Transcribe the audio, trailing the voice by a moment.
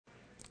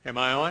Am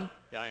I on?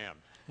 Yeah, I am.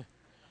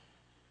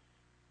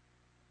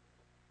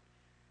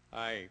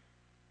 I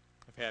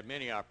have had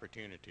many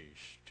opportunities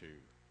to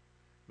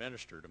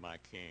minister to my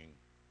King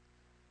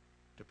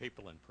to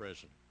people in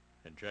prison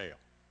and jail,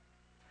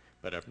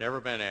 but I've never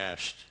been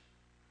asked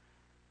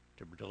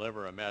to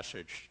deliver a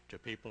message to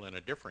people in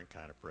a different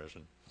kind of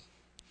prison,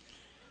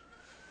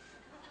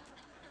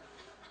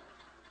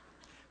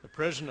 the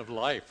prison of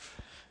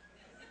life.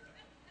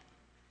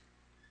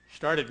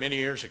 Started many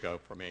years ago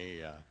for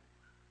me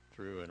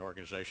through an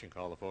organization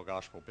called the Full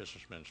Gospel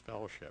Businessmen's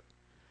Fellowship.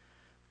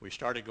 We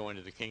started going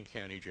to the King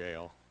County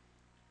Jail.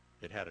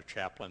 It had a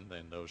chaplain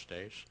in those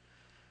days.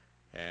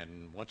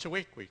 And once a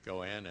week we'd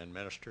go in and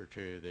minister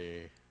to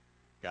the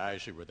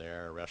guys who were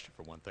there arrested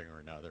for one thing or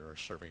another or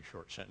serving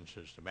short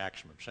sentences. The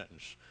maximum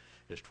sentence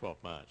is 12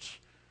 months.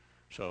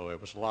 So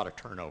it was a lot of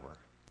turnover.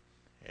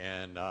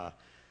 And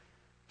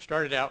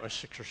started out with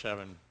 6 or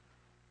 7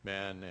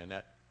 men, and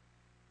that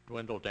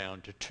dwindled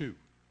down to 2.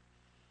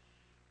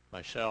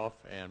 Myself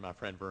and my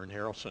friend Vern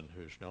Harrelson,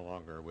 who's no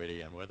longer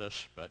with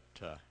us, but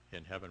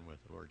in heaven with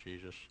the Lord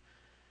Jesus.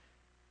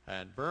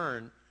 And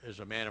Vern is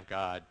a man of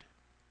God,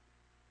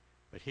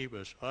 but he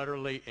was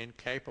utterly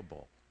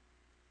incapable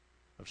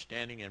of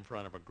standing in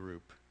front of a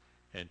group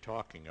and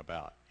talking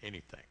about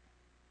anything.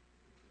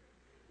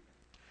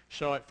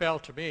 So it fell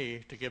to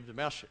me to give the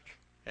message.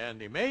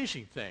 And the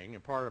amazing thing,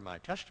 and part of my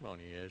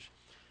testimony, is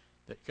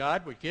that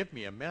God would give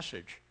me a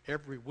message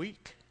every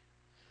week,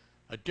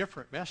 a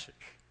different message.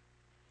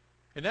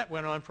 And that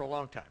went on for a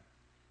long time.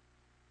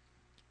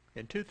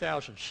 In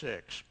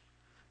 2006,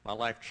 my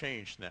life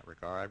changed in that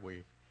regard.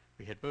 We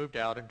had moved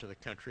out into the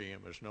country,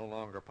 and it was no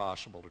longer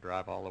possible to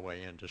drive all the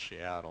way into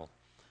Seattle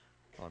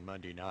on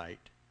Monday night.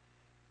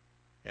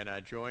 And I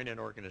joined an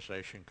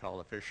organization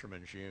called the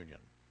Fishermen's Union.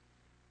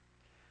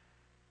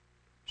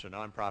 It's a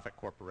nonprofit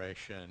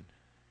corporation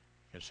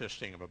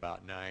consisting of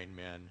about 9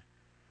 men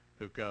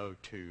who go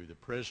to the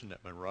prison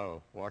at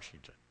Monroe,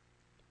 Washington,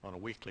 on a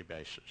weekly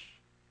basis.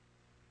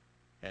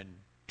 And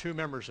 2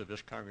 members of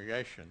this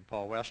congregation,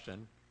 Paul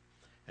Weston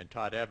and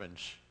Todd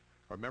Evans,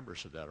 are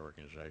members of that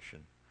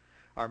organization.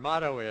 Our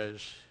motto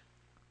is,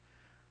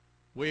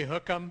 we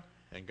hook 'em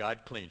and God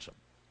cleans 'em.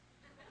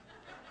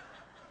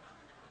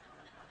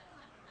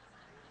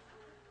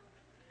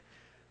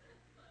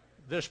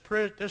 This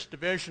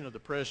division of the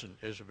prison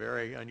is a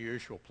very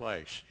unusual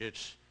place.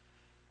 It's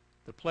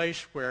the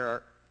place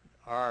where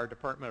our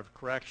Department of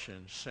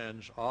Corrections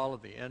sends all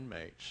of the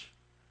inmates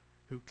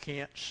who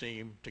can't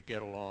seem to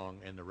get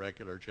along in the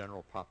regular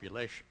general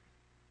population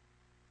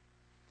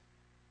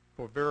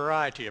for a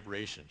variety of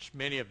reasons.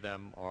 Many of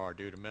them are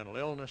due to mental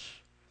illness,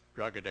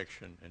 drug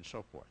addiction, and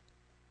so forth.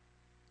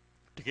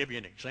 To give you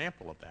an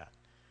example of that,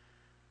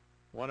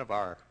 one of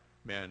our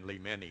men, Lee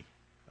Minnie,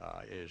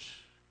 is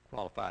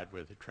qualified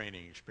with the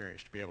training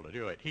experience to be able to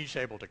do it. He's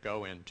able to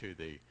go into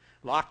the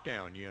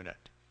lockdown unit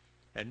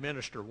and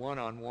minister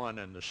one-on-one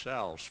in the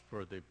cells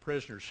for the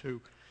prisoners who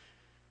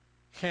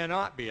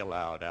cannot be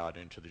allowed out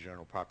into the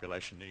general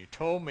population. And he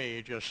told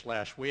me just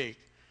last week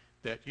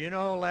that,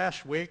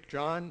 last week,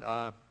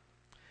 John,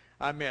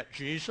 I met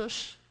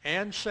Jesus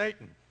and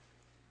Satan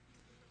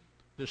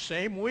the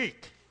same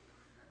week.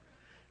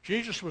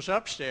 Jesus was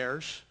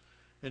upstairs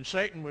and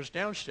Satan was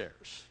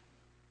downstairs.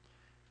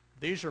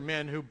 These are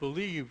men who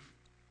believe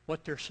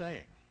what they're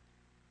saying.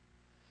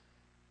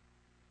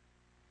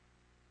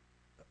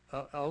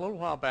 A little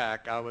while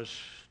back, I was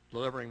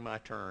delivering my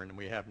turn, and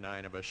we have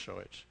 9 of us, so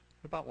it's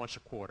about once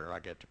a quarter I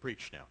get to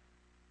preach now.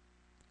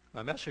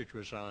 My message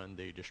was on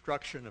the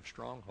destruction of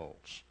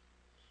strongholds.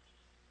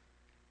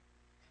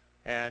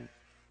 And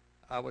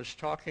I was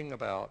talking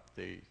about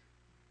the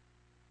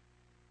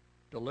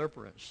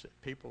deliverance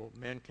that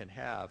men can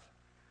have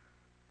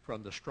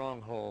from the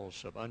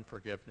strongholds of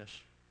unforgiveness,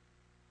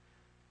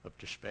 of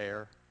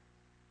despair,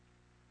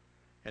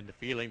 and the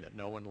feeling that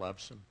no one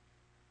loves them.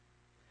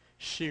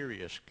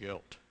 Serious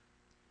guilt.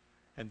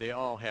 And they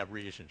all have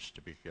reasons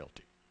to be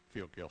guilty,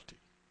 feel guilty.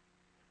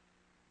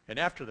 And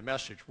after the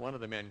message, one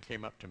of the men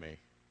came up to me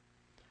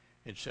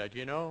and said,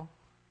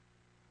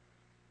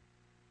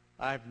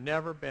 I've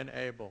never been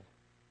able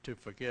to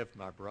forgive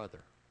my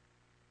brother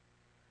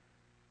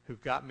who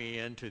got me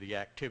into the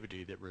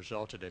activity that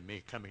resulted in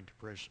me coming to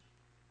prison.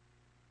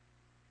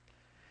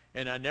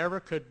 And I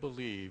never could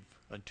believe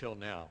until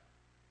now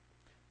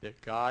that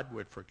God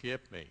would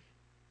forgive me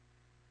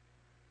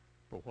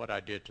for what I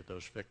did to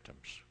those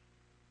victims.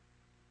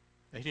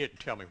 And he didn't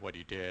tell me what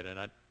he did, and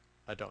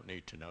I don't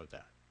need to know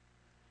that.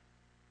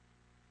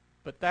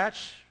 But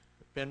that's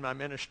been my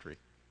ministry,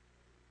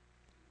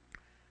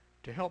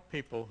 to help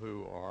people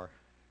who are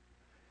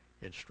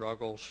in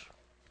struggles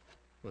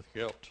with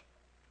guilt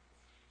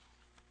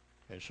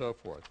and so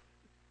forth.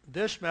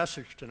 This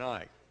message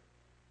tonight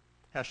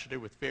has to do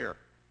with fear.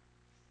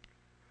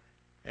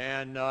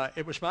 And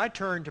it was my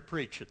turn to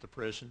preach at the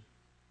prison,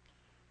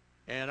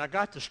 and I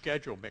got the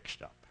schedule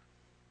mixed up.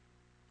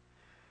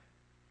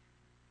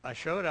 I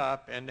showed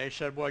up, and they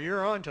said, well,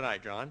 you're on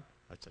tonight, John.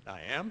 I said,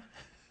 I am?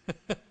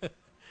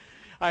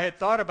 I had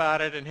thought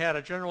about it and had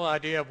a general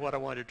idea of what I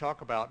wanted to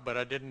talk about, but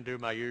I didn't do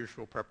my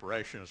usual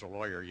preparation as a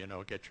lawyer,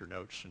 get your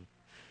notes and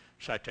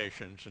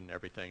citations and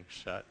everything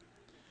set.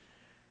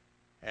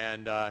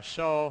 And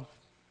so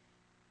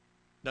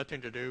nothing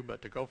to do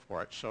but to go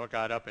for it. So I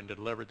got up and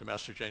delivered the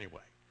message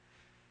anyway.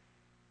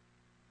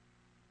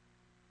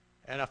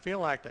 And I feel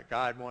like that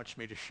God wants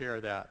me to share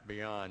that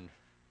beyond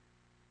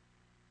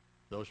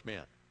those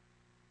men.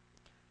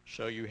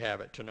 So you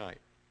have it tonight.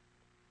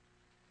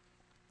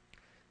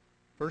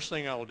 First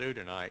thing I will do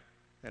tonight,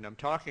 and I'm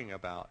talking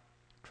about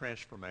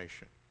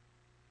transformation.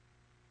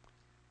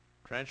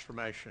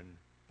 Transformation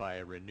by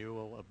a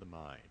renewal of the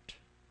mind.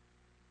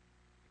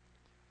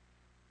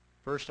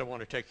 First, I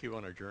want to take you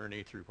on a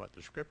journey through what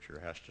the Scripture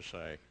has to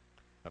say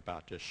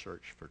about this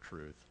search for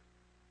truth.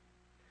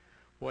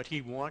 What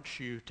he wants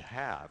you to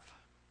have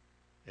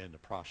in the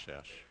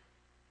process.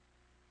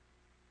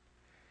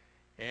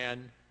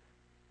 And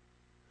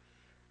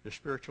the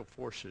spiritual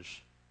forces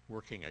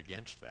working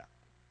against that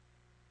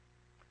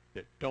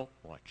don't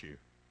want you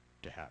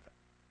to have it.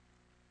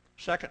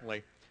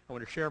 Secondly, I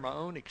want to share my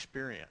own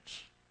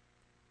experience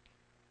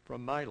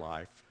from my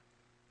life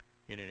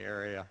in an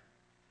area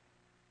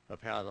of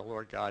how the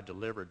Lord God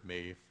delivered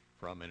me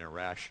from an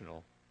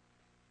irrational,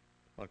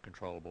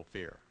 uncontrollable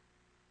fear.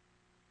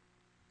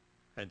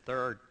 And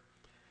third,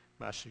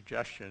 my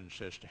suggestions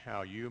as to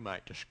how you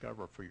might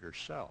discover for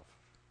yourself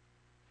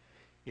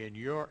in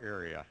your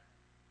area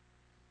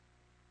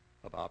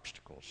of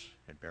obstacles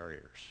and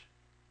barriers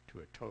to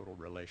a total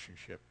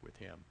relationship with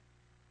him,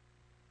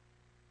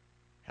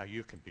 how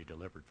you can be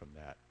delivered from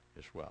that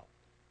as well.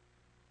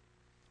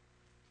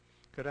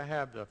 Could I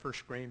have the first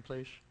screen,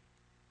 please?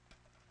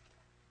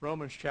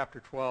 Romans chapter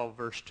 12,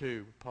 verse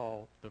 2,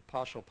 the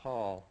Apostle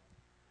Paul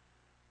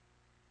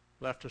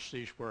left us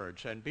these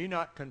words, "And be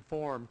not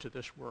conformed to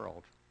this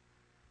world,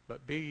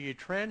 but be ye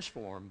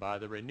transformed by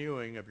the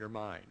renewing of your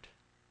mind,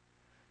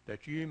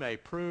 that you may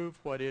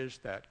prove what is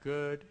that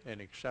good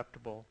and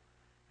acceptable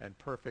and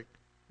perfect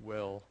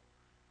will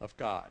of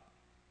God."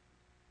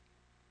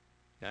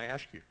 Now I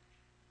ask you,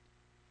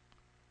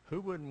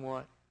 who wouldn't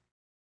want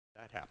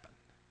that happen?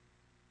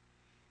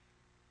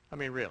 I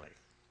mean, really.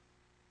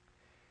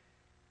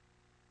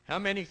 How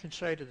many can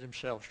say to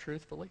themselves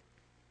truthfully,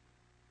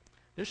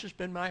 this has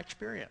been my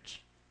experience?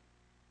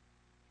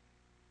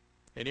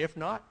 And if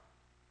not,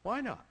 why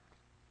not?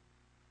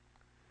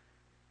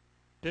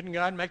 Didn't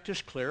God make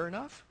this clear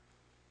enough?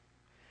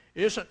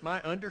 Isn't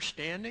my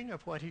understanding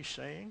of what he's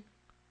saying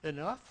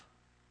enough?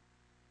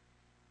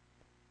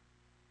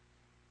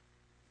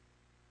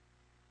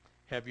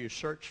 Have you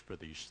searched for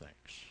these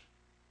things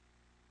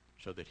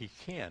so that he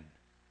can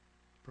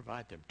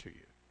provide them to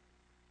you?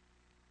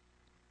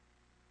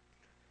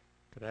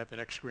 Could I have the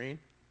next screen?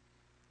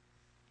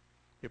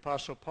 The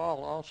Apostle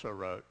Paul also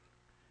wrote,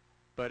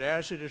 "But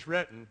as it is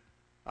written,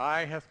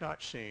 eye hath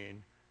not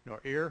seen, nor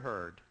ear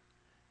heard,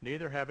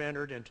 neither have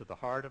entered into the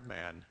heart of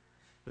man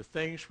the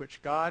things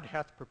which God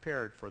hath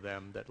prepared for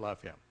them that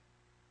love him.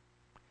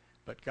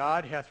 But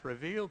God hath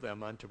revealed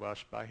them unto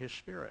us by his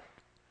Spirit.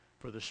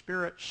 For the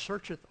Spirit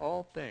searcheth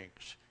all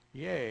things,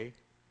 yea,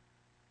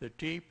 the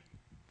deep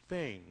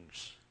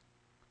things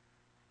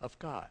of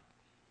God."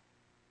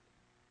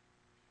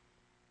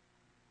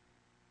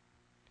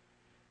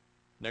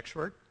 Next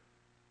word.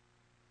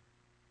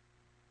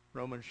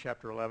 Romans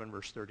chapter 11,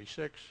 verse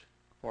 36.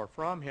 "For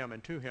from him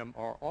and to him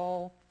are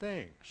all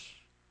things.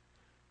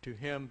 To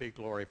him be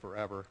glory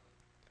forever.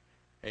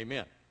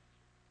 Amen."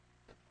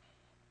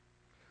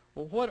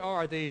 Well, what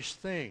are these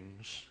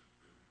things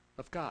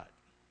of God?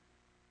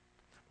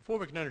 Before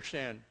we can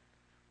understand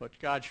what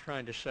God's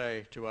trying to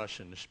say to us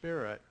in the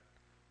Spirit,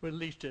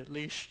 we'll at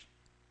least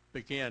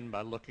begin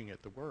by looking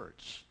at the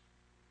words.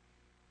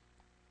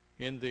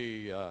 In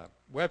the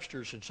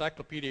Webster's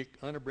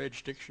Encyclopedic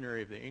Unabridged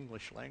Dictionary of the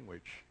English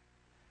Language,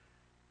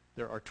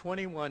 there are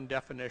 21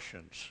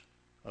 definitions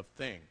of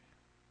thing.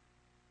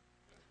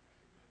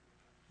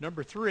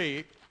 Number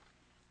 3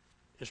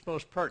 is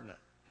most pertinent.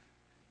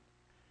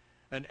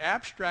 An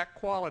abstract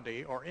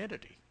quality or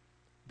entity,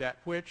 that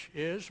which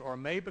is or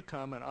may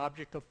become an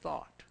object of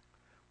thought,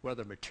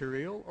 whether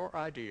material or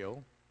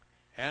ideal,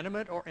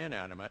 animate or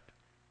inanimate,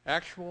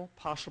 actual,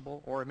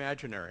 possible, or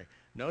imaginary.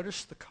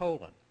 Notice the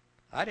colon.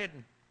 I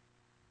didn't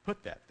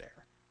put that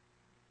there.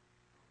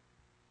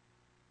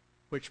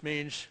 Which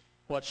means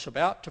what's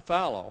about to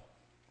follow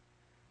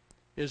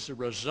is the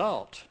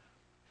result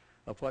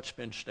of what's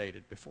been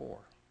stated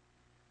before.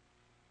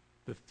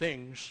 The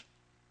things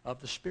of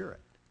the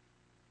Spirit.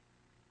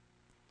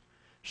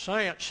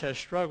 Science has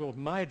struggled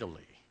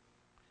mightily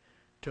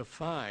to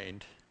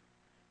find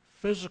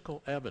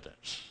physical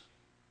evidence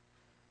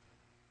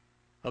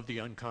of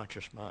the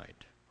unconscious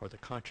mind or the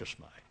conscious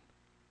mind.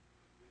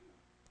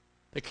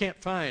 They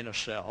can't find a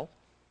cell,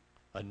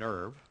 a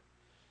nerve,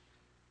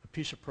 a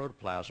piece of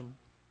protoplasm,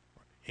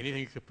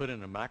 anything you could put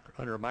in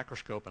under a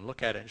microscope and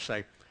look at it and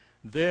say,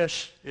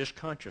 this is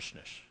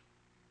consciousness.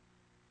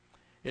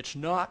 It's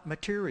not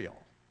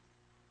material,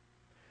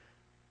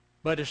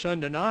 but it's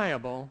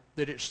undeniable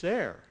that it's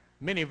there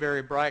Many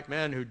very bright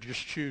men who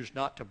just choose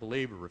not to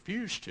believe or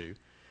refuse to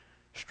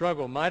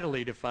struggle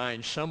mightily to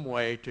find some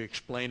way to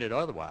explain it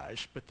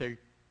otherwise, but they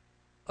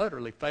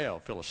utterly fail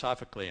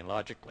philosophically and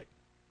logically.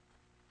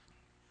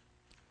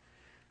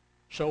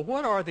 So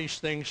what are these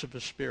things of the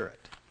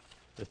Spirit,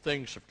 the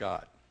things of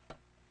God?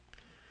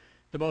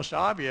 The most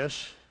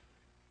obvious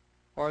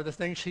are the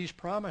things he's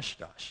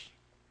promised us.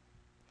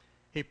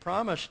 He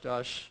promised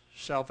us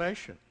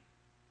salvation.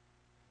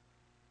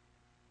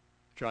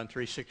 John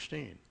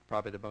 3:16,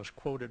 probably the most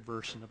quoted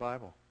verse in the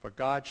Bible. For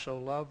God so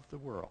loved the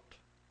world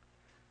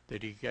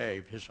that he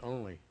gave his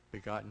only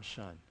begotten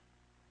Son,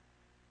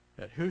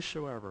 that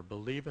whosoever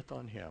believeth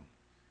on him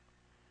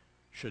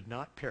should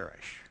not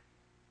perish,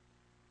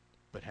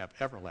 but have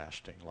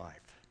everlasting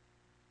life.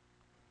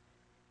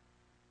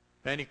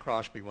 Fanny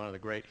Crosby, one of the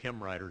great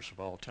hymn writers of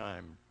all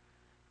time,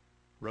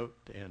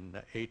 wrote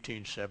in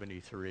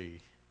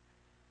 1873,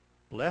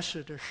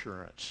 "Blessed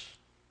assurance,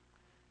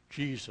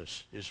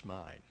 Jesus is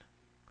mine.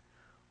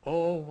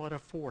 Oh, what a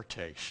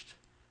foretaste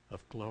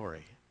of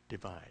glory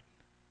divine.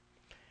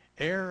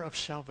 Heir of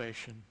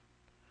salvation,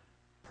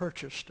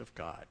 purchased of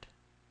God,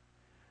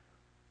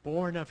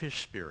 born of his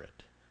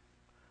Spirit,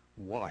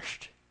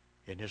 washed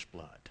in his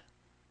blood."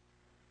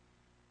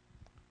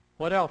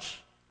 What else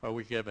are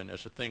we given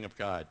as a thing of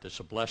God that's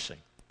a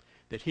blessing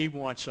that he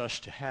wants us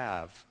to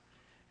have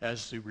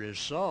as the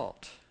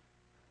result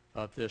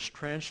of this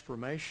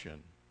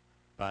transformation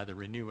by the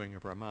renewing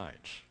of our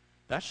minds?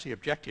 That's the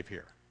objective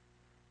here.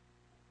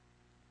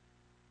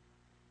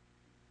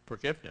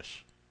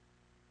 Forgiveness.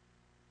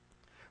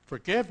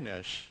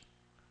 Forgiveness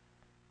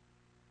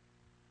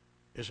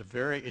is a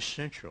very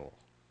essential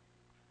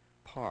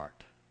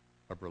part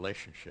of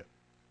relationship.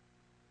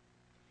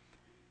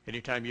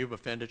 Anytime you've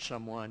offended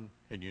someone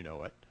and you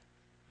know it,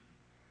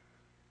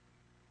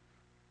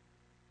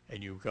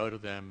 and you go to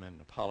them and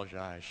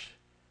apologize,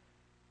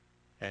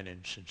 and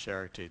in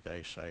sincerity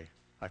they say,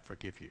 "I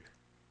forgive you."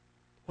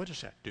 What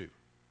does that do?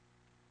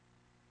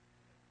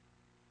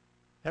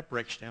 That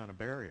breaks down a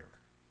barrier.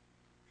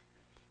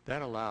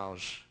 That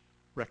allows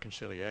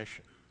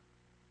reconciliation.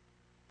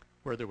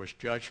 Where there was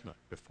judgment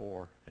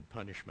before and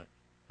punishment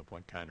of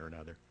one kind or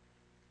another,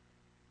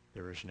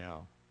 there is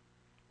now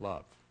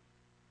love.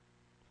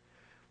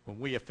 When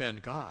we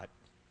offend God,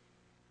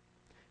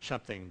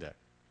 something that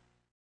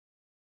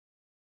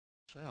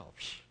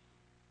ourselves,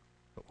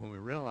 but when we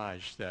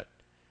realize that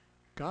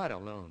God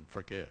alone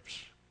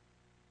forgives,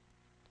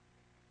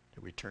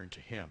 that we turn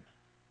to him.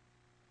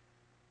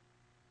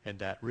 And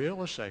that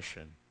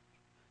realization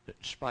that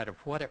in spite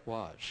of what it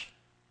was,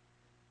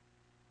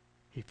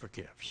 he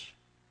forgives.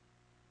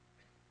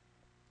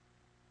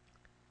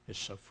 It's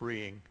so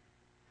freeing,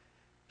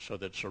 so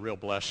that it's a real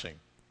blessing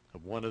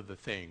of one of the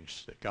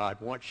things that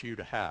God wants you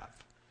to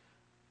have,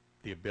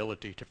 the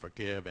ability to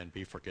forgive and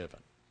be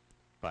forgiven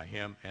by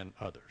him and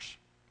others.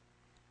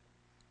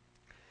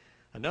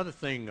 Another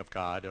thing of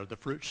God are the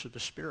fruits of the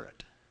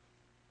Spirit.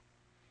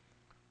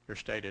 They're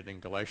stated in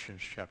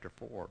Galatians chapter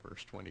 4,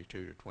 verse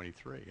 22 to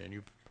 23, and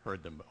you've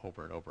heard them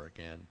over and over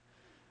again.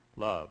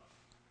 Love,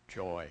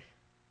 joy,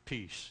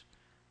 peace,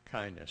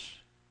 kindness,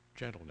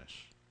 gentleness,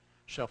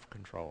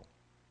 self-control.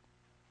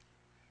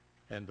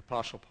 And the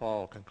Apostle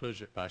Paul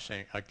concludes it by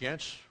saying,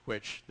 against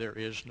which there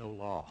is no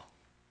law.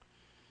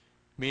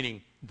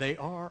 Meaning they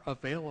are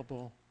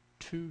available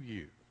to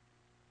you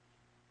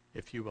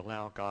if you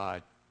allow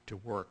God to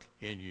work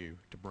in you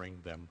to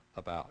bring them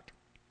about.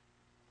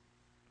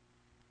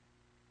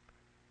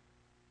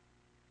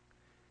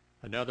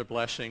 Another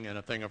blessing and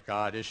a thing of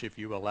God is if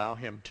you allow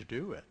him to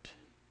do it,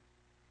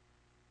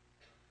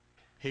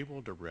 he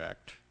will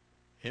direct,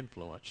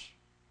 influence,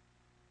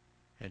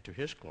 and to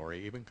his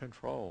glory even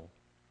control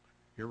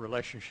your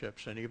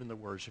relationships and even the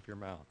words of your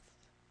mouth.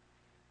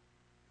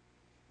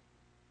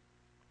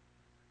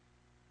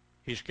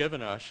 He's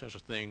given us as a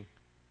thing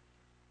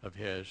of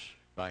his,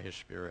 by his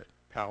Spirit,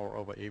 power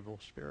over evil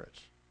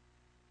spirits.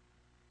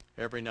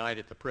 Every night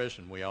at the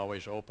prison, we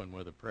always open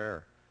with a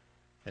prayer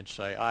and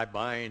say, I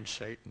bind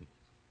Satan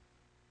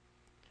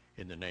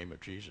in the name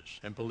of Jesus.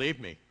 And believe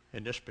me,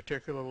 in this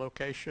particular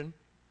location,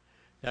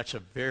 that's a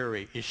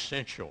very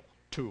essential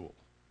tool.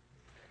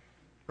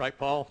 Right,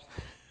 Paul?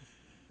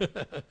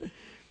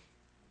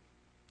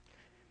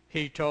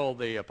 He told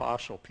the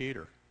Apostle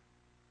Peter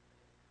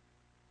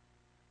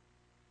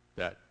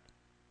that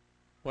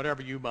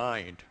whatever you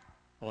bind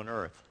on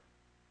earth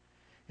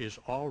is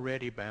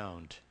already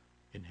bound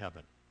in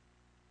heaven.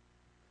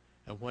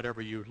 And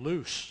whatever you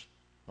loose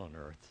on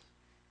earth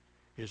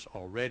is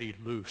already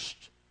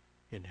loosed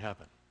in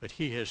heaven. But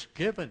he has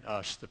given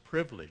us the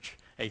privilege,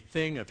 a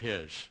thing of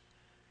his,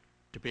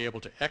 to be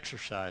able to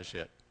exercise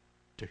it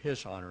to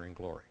his honor and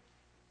glory.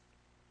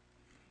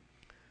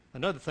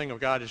 Another thing of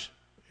God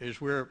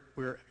is we're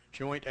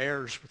joint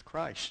heirs with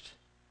Christ.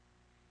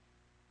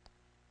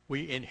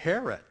 We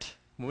inherit,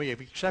 when we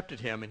have accepted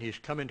him and he's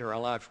come into our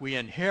lives, we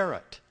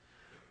inherit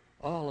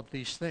all of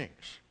these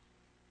things.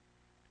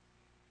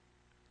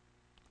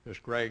 There's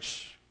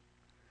grace,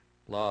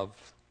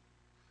 love,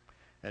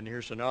 and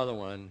here's another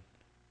one,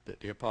 that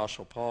the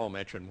Apostle Paul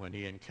mentioned when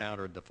he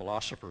encountered the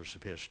philosophers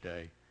of his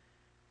day.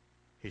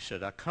 He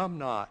said, I come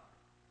not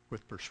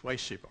with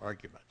persuasive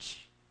arguments,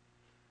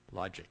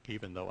 logic,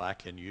 even though I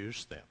can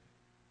use them.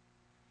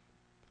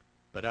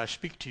 But I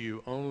speak to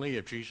you only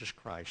of Jesus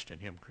Christ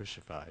and him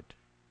crucified.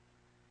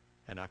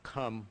 And I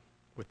come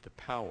with the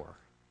power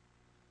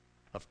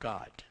of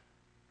God.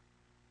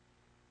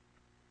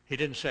 He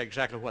didn't say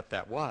exactly what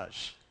that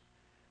was,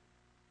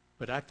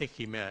 but I think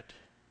he meant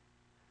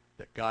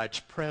that God's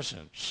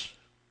presence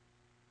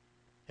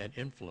and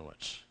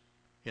influence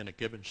in a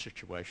given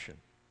situation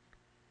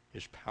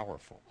is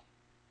powerful.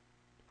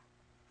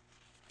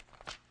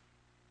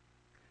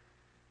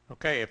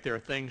 Okay, if there are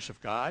things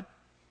of God,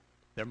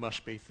 there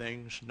must be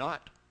things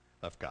not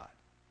of God.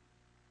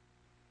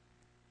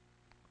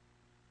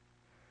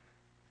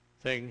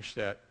 Things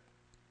that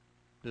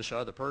this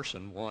other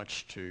person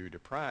wants to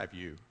deprive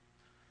you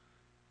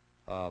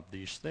of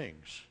these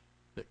things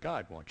that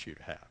God wants you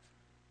to have.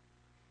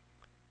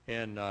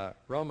 In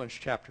Romans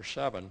chapter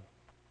 7,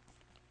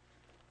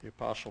 the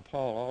Apostle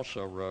Paul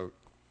also wrote,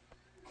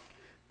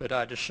 But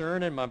I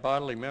discern in my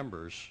bodily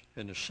members,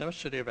 in the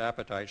sensitive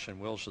appetites and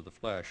wills of the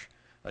flesh,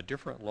 a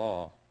different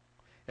law,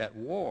 at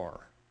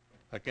war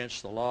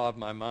against the law of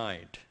my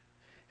mind,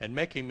 and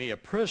making me a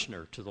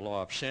prisoner to the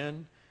law of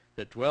sin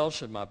that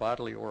dwells in my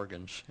bodily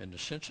organs, in the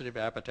sensitive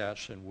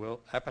appetites and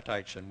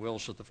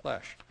wills of the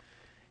flesh.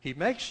 He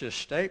makes this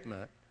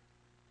statement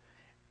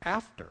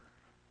after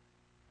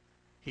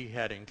he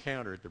had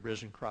encountered the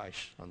risen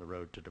Christ on the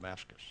road to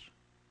Damascus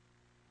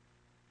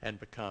and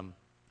become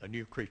a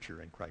new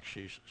creature in Christ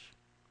Jesus.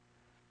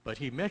 But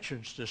he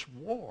mentions this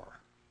war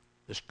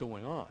that's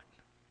going on.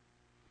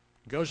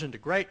 He goes into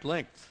great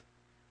length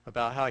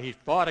about how he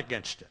fought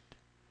against it,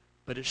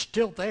 but it's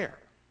still there.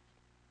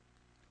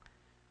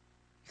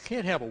 You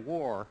can't have a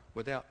war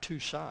without two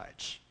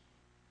sides.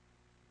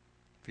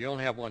 If you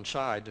only have one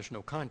side, there's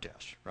no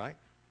contest, right?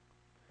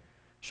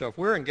 So if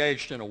we're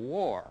engaged in a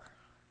war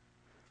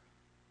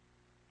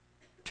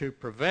to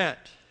prevent,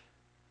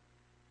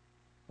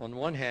 on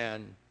one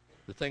hand,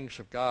 the things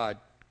of God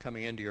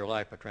coming into your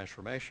life by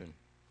transformation,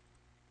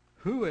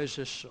 who is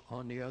this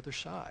on the other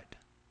side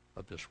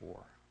of this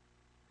war?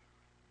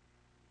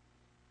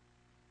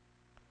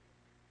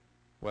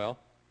 Well,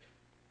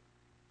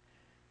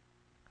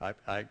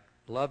 I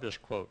love this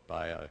quote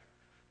by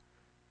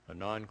a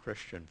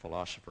non-Christian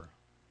philosopher,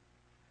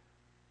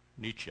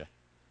 Nietzsche,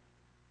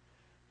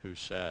 who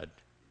said,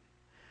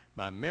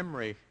 my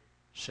memory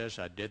says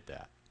I did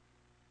that.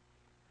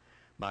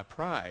 My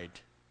pride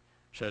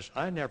says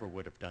I never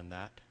would have done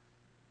that.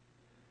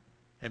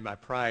 And my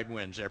pride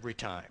wins every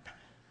time.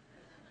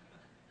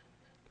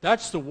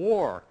 That's the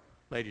war,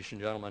 ladies and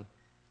gentlemen.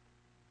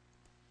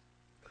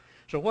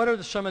 So what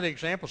are some of the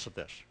examples of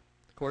this?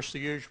 Of course, the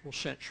usual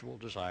sensual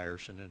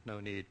desires, and there's no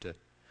need to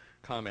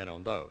comment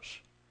on those.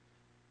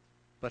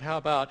 But how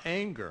about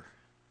anger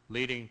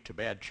leading to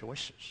bad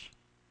choices?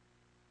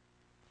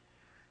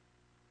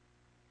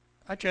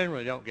 I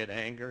generally don't get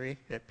angry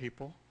at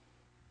people,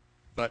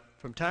 but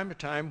from time to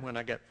time when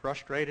I get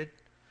frustrated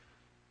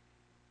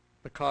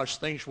because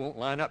things won't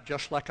line up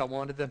just like I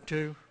wanted them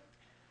to,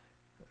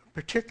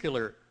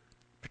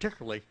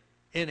 particularly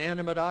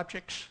inanimate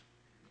objects,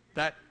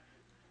 that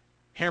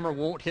hammer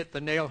won't hit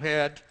the nail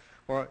head,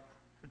 or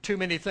too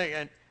many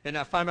things, and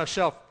I find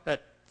myself,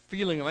 that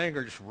feeling of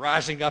anger just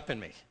rising up in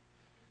me.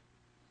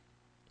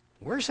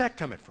 Where's that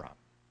coming from?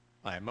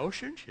 My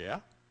emotions?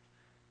 Yeah.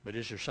 But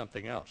is there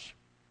something else?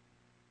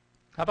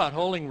 How about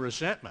holding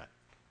resentment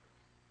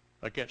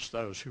against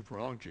those who've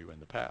wronged you in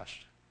the past?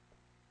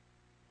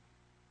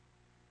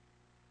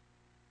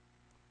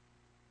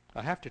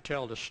 I have to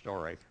tell this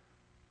story.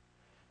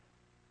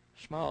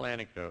 Small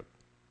anecdote,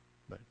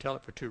 but I tell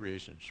it for two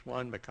reasons.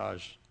 One,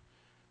 because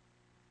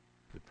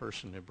the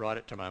person who brought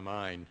it to my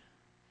mind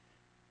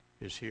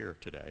is here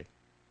today.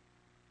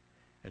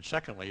 And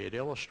secondly, it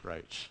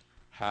illustrates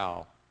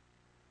how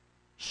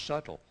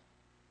subtle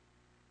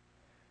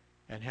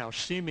and how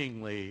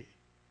seemingly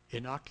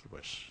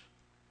innocuous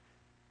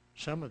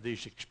some of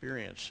these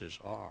experiences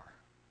are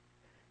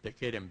that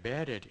get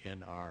embedded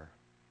in our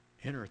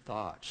inner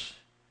thoughts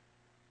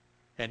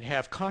and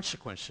have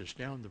consequences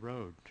down the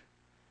road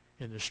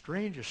in the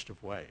strangest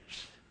of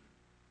ways.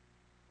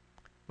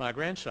 My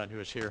grandson, who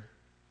is here,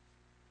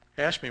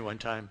 asked me one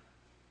time,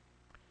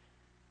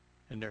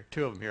 and there are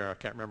two of them here, I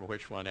can't remember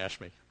which one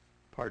asked me.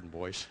 Pardon,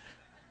 boys.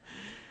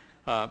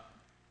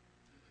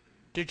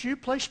 Did you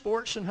play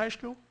sports in high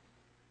school?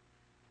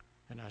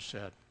 And I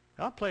said,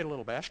 I played a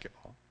little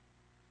basketball.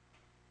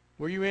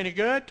 Were you any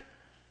good?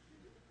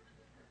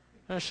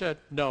 I said,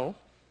 no.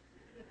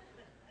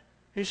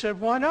 He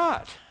said, why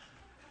not?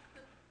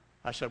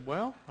 I said,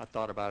 well, I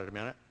thought about it a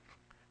minute.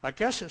 I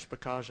guess it's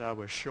because I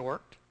was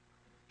short,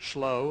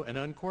 slow, and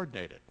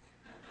uncoordinated.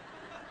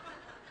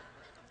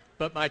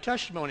 But my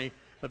testimony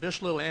of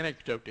this little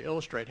anecdote to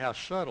illustrate how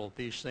subtle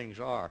these things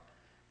are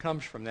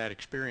comes from that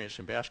experience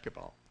in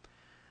basketball.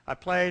 I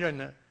played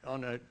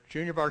on a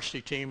junior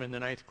varsity team in the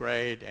 9th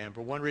grade, and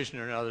for one reason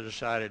or another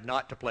decided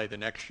not to play the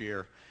next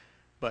year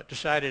but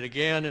decided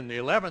again in the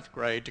 11th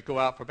grade to go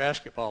out for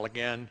basketball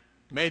again,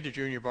 made the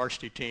junior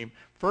varsity team.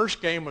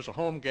 First game was a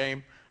home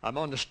game. I'm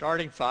on the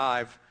starting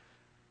five.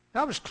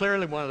 I was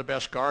clearly one of the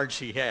best guards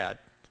he had,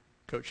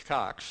 Coach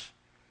Cox.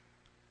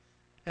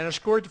 And I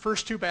scored the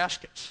first 2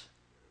 baskets.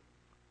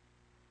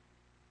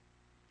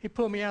 He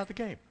pulled me out of the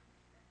game.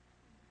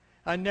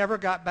 I never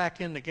got back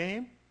in the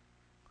game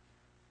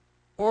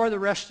or the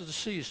rest of the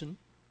season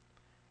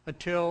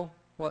until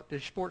what the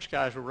sports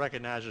guys will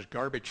recognize as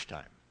garbage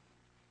time.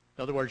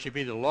 In other words, you've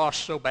either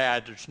lost so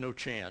bad there's no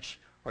chance,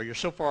 or you're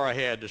so far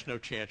ahead there's no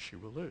chance you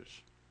will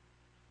lose.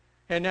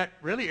 And that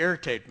really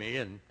irritated me,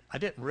 and I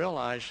didn't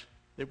realize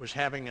it was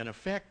having an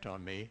effect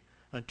on me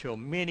until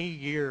many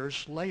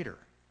years later.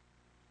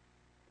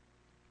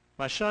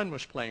 My son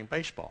was playing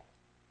baseball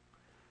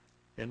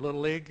in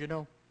Little League, you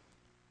know,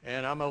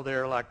 and I'm over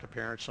there like the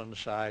parents on the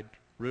side,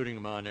 rooting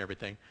him on and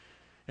everything.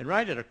 And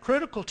right at a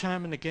critical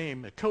time in the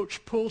game, the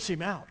coach pulls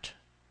him out.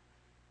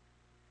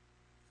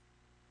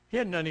 He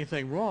hadn't done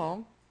anything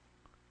wrong.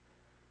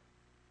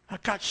 I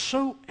got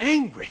so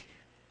angry.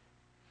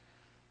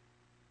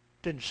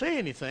 Didn't say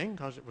anything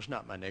because it was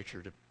not my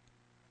nature to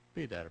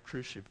be that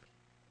obtrusive.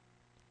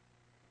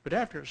 But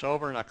after it was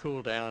over and I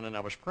cooled down and I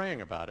was praying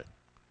about it,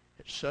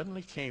 it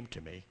suddenly came to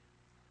me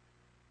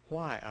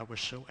why I was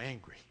so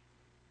angry.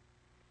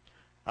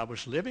 I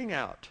was living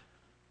out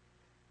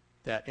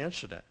that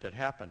incident that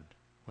happened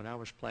when I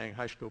was playing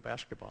high school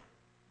basketball.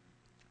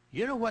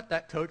 You know what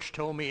that coach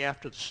told me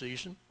after the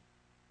season?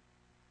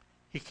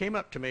 He came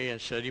up to me and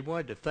said he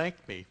wanted to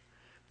thank me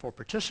for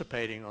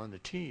participating on the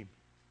team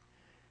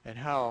and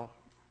how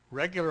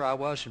regular I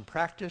was in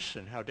practice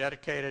and how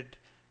dedicated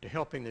to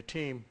helping the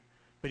team.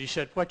 But he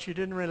said, what you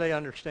didn't really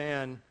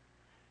understand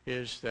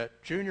is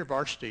that junior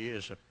varsity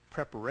is a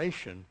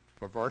preparation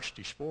for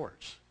varsity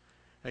sports.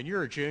 And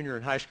you're a junior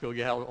in high school,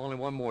 you have only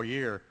one more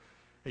year,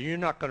 and you're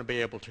not going to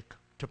be able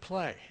to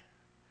play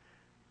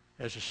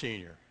as a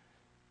senior.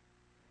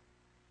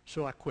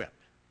 So I quit.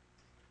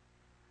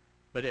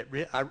 But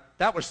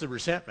that was the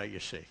resentment, you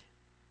see.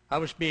 I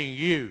was being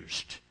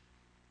used,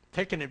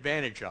 taken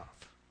advantage of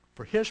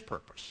for his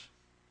purpose.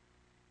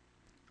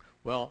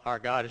 Well, our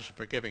God is a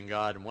forgiving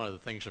God, and one of the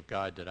things of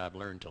God that I've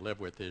learned to live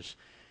with is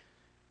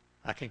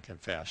I can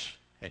confess,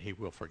 and he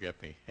will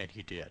forgive me, and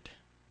he did.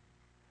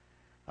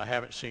 I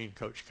haven't seen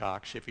Coach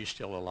Cox, if he's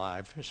still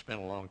alive. It's been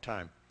a long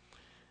time.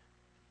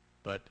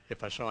 But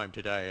if I saw him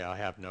today, I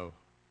have no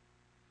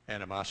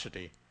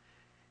animosity,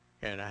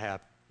 and I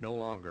have no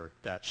longer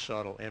that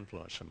subtle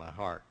influence in my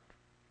heart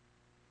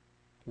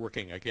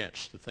working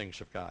against the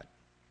things of God.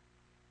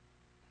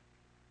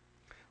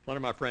 One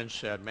of my friends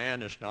said,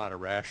 man is not a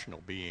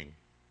rational being.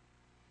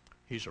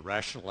 He's a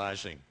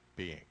rationalizing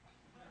being.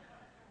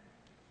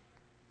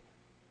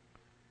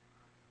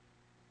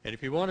 And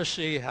if you want to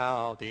see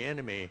how the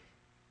enemy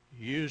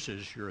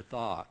uses your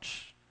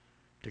thoughts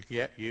to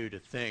get you to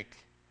think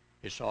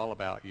it's all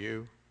about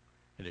you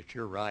and that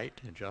you're right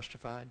and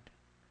justified,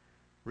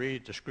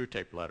 read the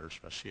Screwtape Letters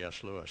by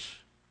C.S. Lewis.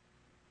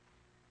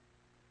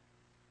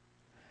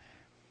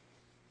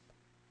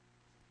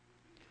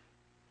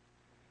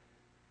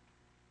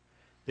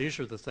 These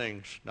are the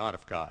things not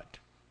of God.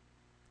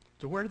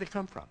 So where do they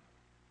come from?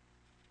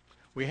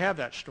 We have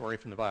that story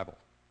from the Bible.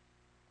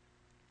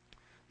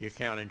 The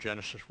account in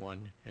Genesis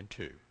 1 and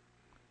 2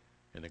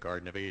 in the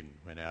Garden of Eden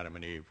when Adam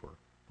and Eve were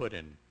put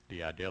in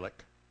the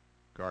idyllic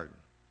garden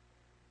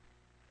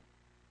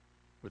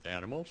with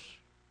animals,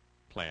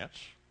 plants.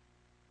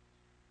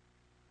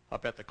 I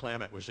bet the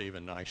climate was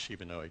even nice,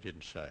 even though he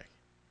didn't say.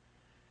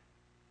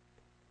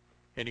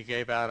 And he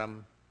gave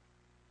Adam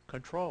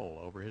control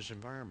over his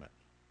environment.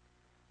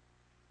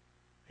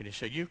 And he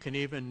said, you can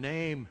even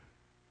name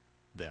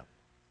them,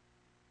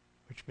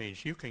 which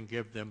means you can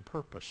give them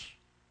purpose.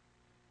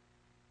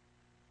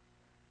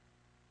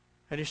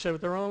 And he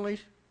said, there's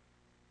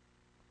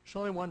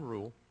only one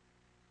rule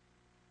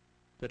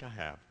that I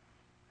have,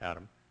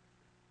 Adam.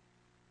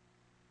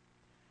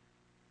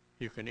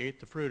 You can eat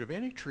the fruit of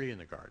any tree in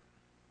the garden,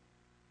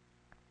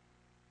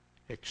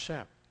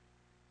 except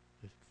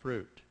the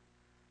fruit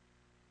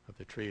of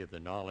the tree of the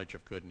knowledge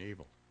of good and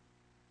evil.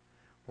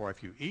 For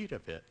if you eat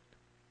of it,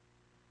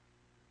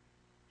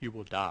 you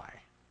will die.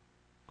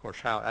 Of course,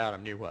 how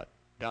Adam knew what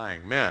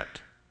dying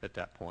meant at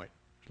that point,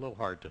 it's a little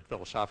hard to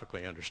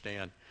philosophically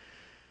understand.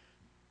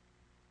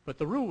 But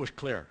the rule was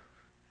clear.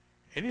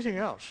 Anything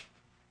else,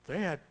 they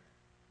had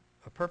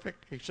a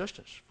perfect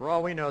existence. For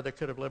all we know, they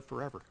could have lived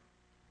forever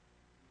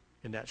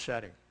in that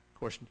setting. Of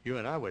course, you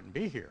and I wouldn't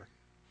be here.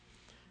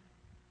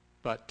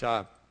 But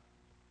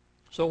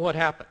so what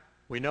happened?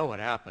 We know what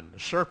happened. The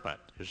serpent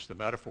is the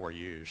metaphor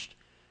used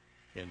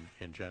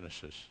in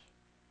Genesis.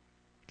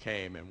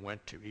 Came and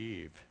went to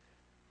Eve.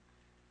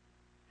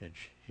 And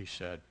he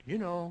said, you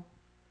know,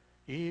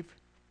 Eve,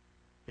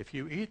 if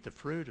you eat the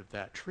fruit of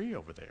that tree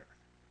over there,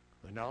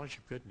 the knowledge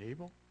of good and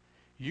evil,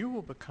 you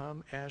will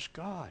become as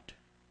God.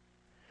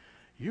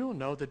 You'll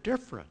know the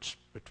difference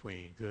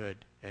between good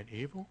and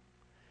evil.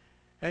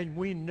 And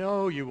we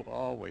know you will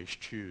always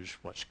choose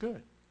what's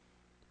good.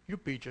 You'll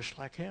be just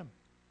like him.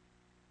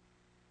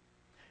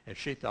 and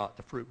she thought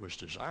the fruit was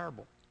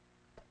desirable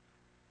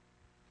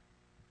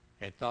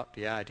and thought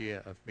the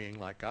idea of being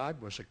like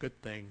God was a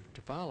good thing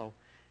to follow,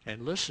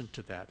 and listened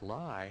to that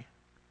lie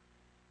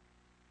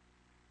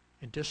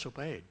and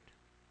disobeyed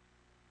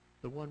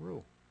the one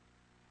rule.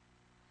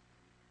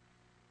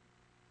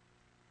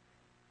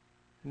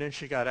 And then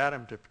she got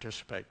Adam to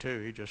participate too.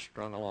 He just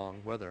strung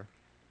along with her.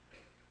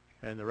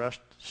 And the rest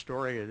of the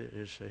story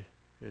is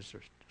a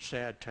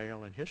sad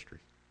tale in history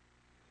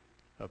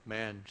of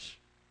man's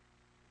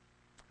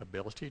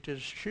ability to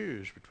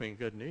choose between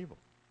good and evil.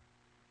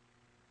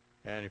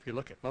 And if you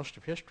look at most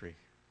of history,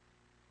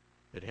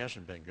 it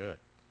hasn't been good.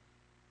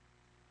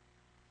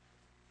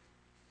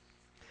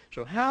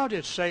 So how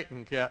did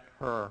Satan get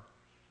her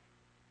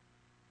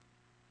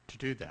to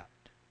do that?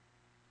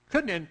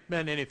 Couldn't have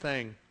been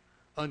anything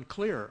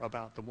unclear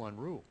about the one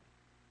rule.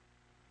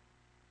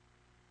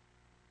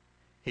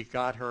 He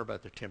got her by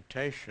the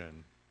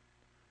temptation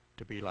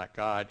to be like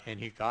God, and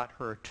he got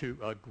her to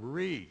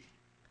agree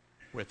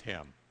with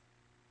him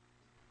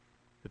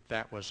that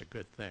that was a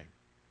good thing.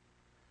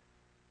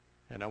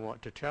 And I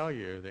want to tell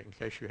you that in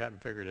case you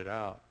hadn't figured it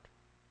out,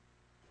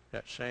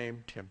 that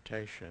same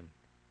temptation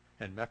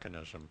and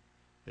mechanism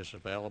is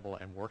available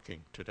and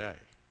working today.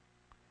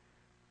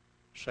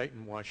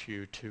 Satan wants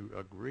you to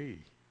agree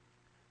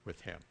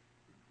with him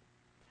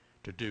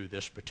to do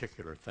this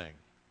particular thing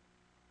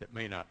that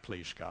may not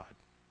please God.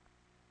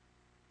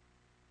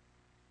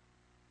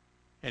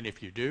 And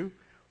if you do,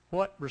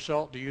 what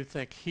result do you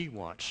think he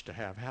wants to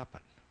have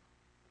happen?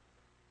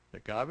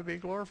 That God would be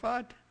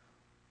glorified?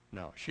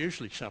 No, it's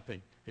usually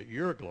something that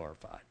you're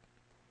glorified.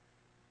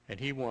 And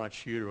he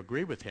wants you to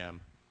agree with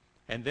him.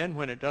 And then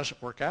when it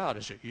doesn't work out,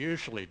 as it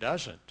usually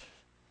doesn't,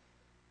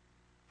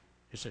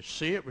 he says,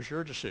 see, it was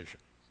your decision.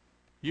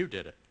 You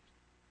did it.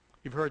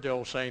 You've heard the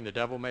old saying, the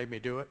devil made me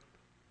do it.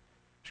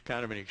 It's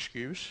kind of an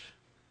excuse.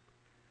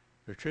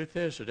 The truth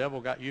is, the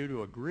devil got you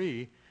to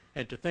agree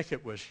and to think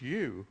it was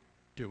you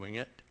doing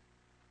it.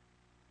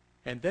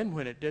 And then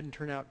when it didn't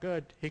turn out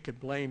good, he could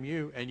blame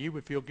you and you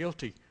would feel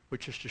guilty,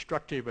 which is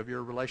destructive of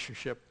your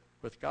relationship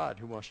with God,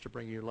 who wants to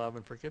bring you love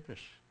and forgiveness.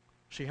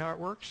 See how it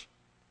works?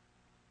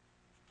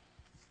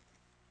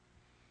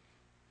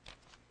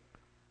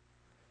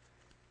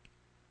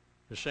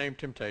 The same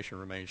temptation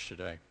remains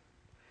today.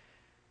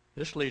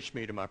 This leads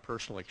me to my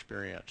personal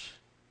experience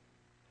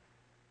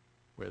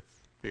with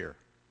fear.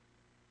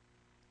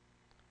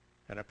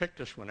 And I picked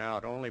this one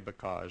out only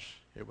because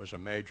it was a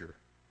major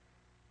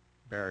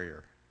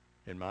barrier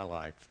in my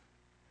life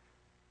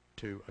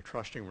to a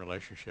trusting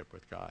relationship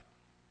with God.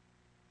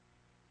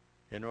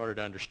 In order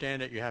to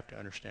understand it, you have to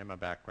understand my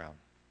background.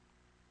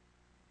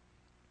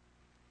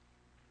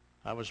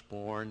 I was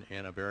born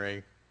in a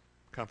very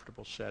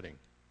comfortable setting.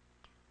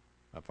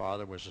 My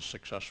father was a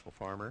successful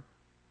farmer.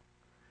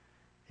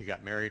 He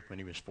got married when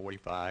he was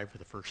 45 for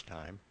the first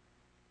time.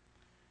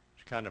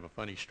 It's kind of a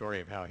funny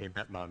story of how he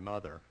met my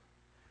mother.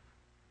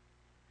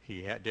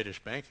 He did his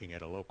banking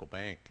at a local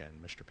bank, and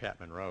Mr. Pat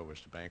Monroe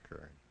was the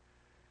banker.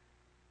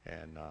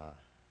 And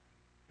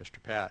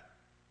Mr. Pat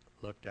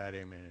looked at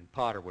him, and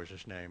Potter was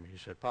his name. He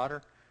said,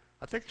 Potter,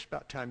 I think it's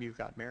about time you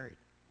got married.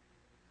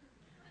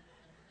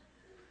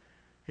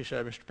 He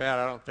said, Mr. Pat,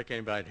 I don't think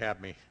anybody'd have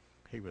me.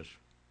 He was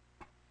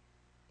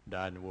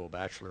dyed-in-the-wool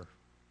bachelor.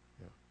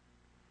 You know.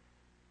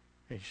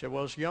 And he said,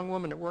 well, there's a young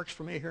woman that works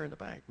for me here in the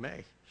bank,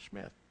 May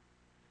Smith.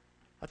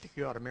 I think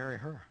you ought to marry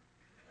her.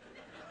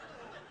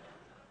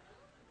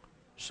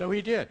 So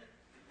he did.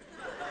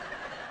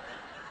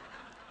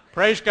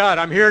 Praise God,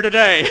 I'm here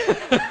today.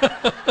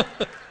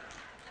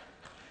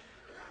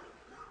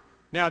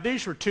 Now,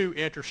 these were two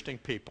interesting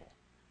people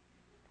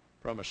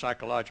from a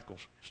psychological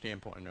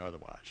standpoint and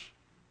otherwise.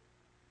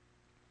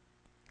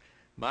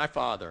 My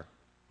father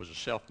was a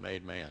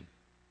self-made man.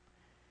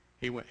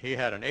 He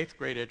had an 8th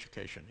grade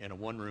education in a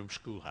one-room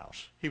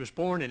schoolhouse. He was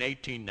born in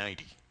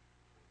 1890,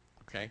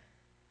 okay,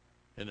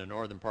 in the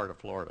northern part of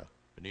Florida,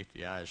 beneath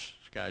the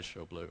skies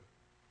so blue.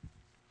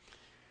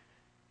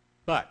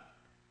 But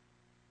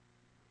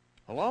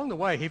along the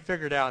way, he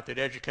figured out that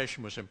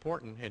education was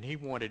important, and he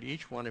wanted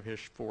each one of his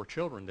 4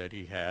 children that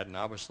he had, and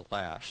I was the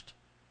last,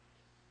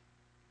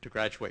 to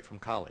graduate from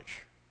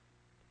college.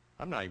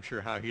 I'm not even sure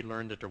how he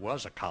learned that there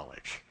was a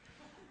college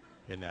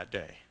in that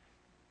day.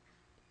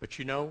 But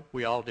you know,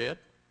 we all did.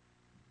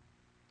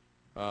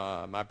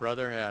 My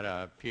brother had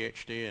a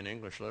PhD in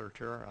English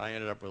literature. I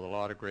ended up with a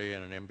law degree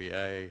and an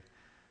MBA.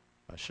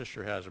 My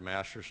sister has a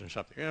master's in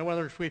something. You know,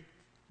 whether it's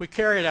we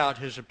carried out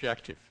his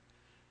objective.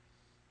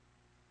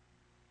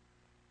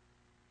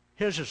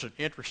 His is an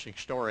interesting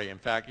story. In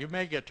fact, you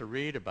may get to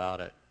read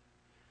about it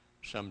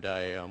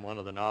someday on one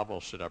of the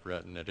novels that I've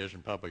written that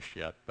isn't published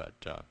yet,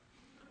 but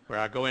where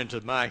I go into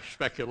my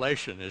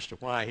speculation as to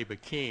why he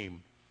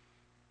became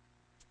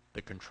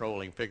the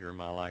controlling figure in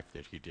my life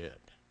that he did.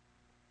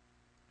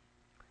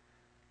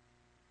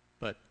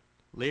 But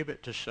leave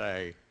it to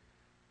say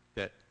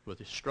that with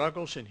the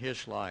struggles in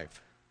his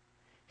life,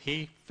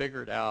 he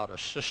figured out a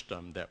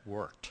system that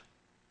worked,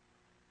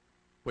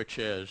 which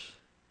is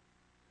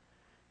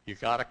you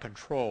got to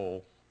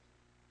control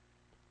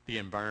the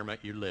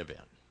environment you live in.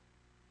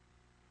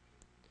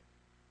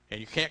 And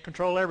you can't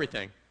control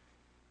everything.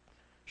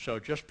 So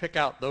just pick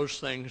out those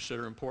things that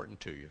are important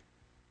to you.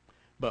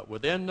 But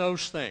within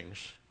those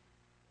things,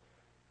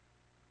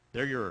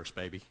 they're yours,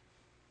 baby.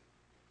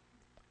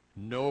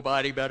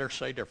 Nobody better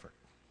say different.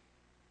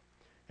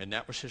 And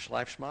that was his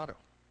life's motto.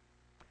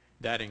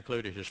 That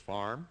included his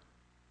farm.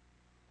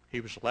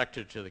 He was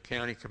elected to the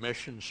county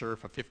commission,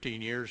 served for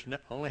 15 years,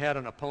 only had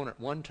an opponent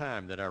one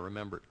time that I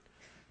remembered.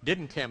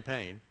 Didn't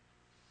campaign.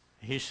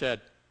 He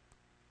said,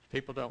 if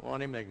people don't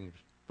want him, they can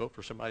vote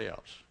for somebody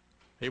else.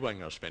 He wasn't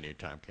going to spend any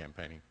time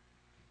campaigning.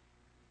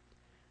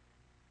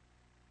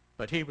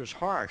 But he was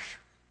harsh,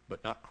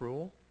 but not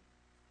cruel.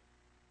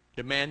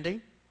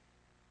 Demanding.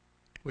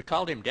 We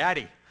called him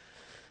Daddy,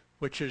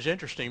 which is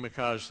interesting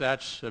because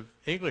that's an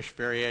English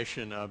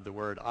variation of the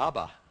word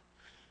Abba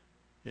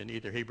in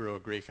either Hebrew or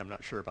Greek. I'm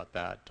not sure about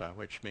that,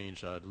 which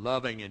means a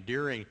loving,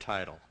 endearing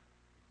title.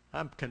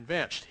 I'm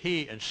convinced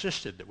he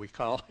insisted that we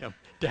call him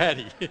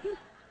Daddy.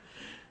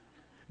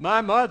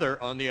 My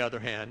mother, on the other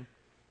hand,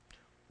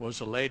 was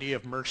a lady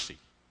of mercy.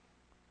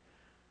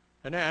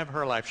 And I have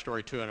her life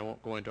story too, and I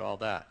won't go into all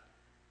that.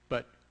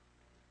 But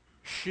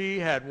she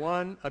had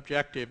one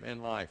objective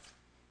in life,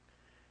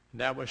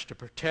 and that was to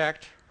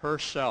protect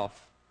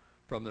herself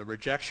from the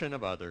rejection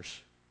of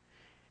others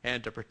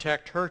and to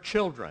protect her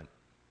children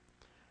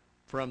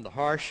from the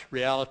harsh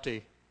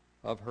reality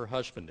of her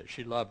husband that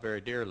she loved very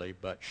dearly,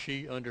 but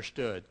she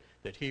understood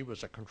that he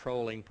was a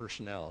controlling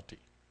personality.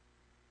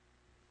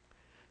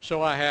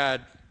 So I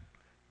had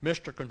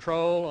Mr.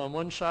 Control on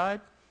one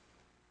side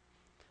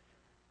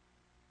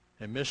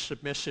and Miss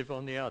Submissive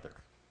on the other,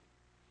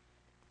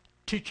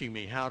 teaching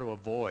me how to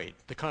avoid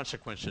the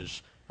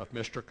consequences of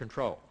Mr.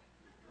 Control.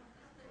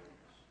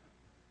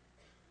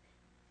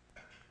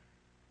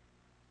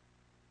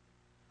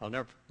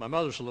 My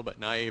mother's a little bit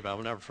naive.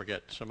 I'll never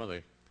forget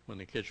when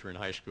the kids were in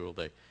high school,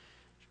 they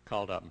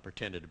called up and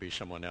pretended to be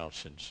someone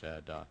else and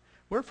said,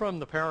 we're from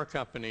the power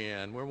company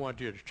and we want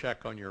you to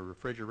check on your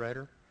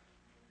refrigerator.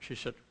 She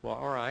said, well,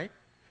 all right.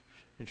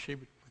 And she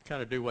would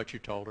kind of do what you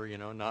told her,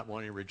 not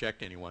wanting to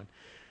reject anyone.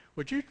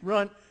 Would you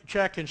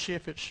check and see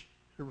if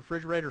the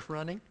refrigerator's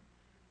running?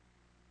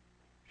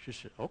 She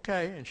said,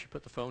 okay. And she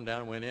put the phone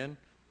down and went in.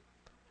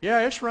 Yeah,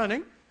 it's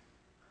running.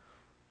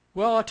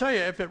 Well, I'll tell you,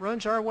 if it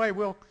runs our way,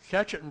 we'll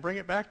catch it and bring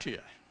it back to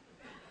you.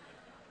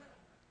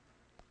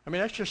 I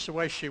mean, that's just the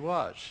way she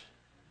was.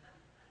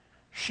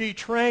 She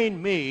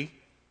trained me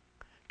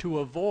to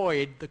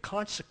avoid the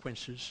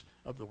consequences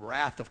of the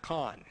wrath of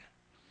Khan.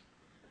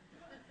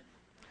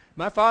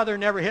 My father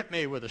never hit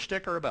me with a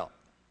stick or a belt.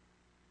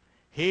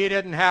 He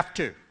didn't have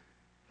to.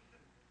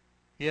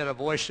 He had a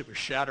voice that was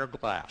shattered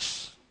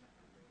glass.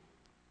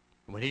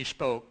 When he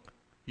spoke,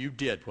 you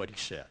did what he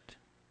said.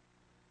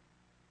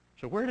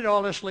 So where did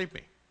all this leave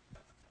me?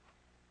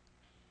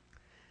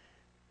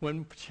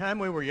 When the time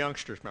we were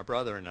youngsters, my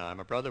brother and I,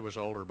 my brother was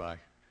older by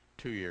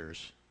 2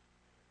 years,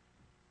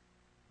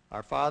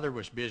 our father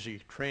was busy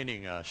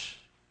training us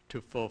to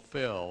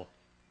fulfill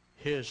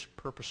his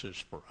purposes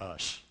for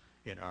us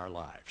in our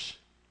lives.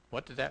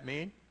 What did that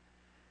mean?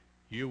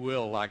 You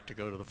will like to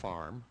go to the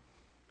farm.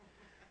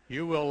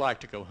 You will like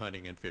to go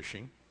hunting and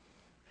fishing.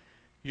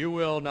 You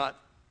will not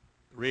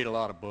read a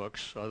lot of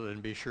books other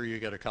than be sure you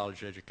get a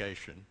college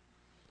education.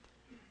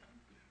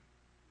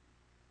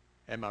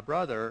 And my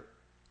brother,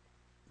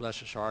 bless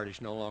his heart,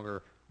 he's no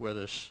longer with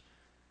us,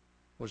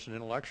 was an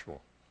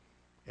intellectual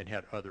and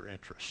had other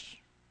interests.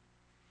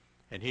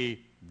 And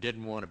he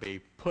didn't want to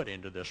be put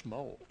into this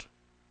mold.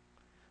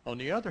 On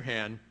the other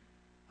hand,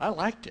 I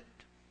liked it.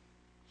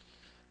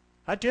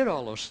 I did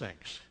all those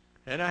things.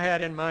 And I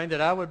had in mind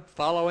that I would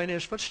follow in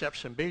his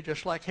footsteps and be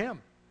just like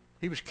him.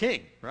 He was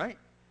king, right?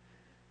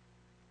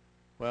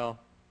 Well,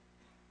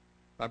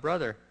 my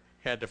brother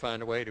had to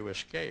find a way to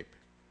escape.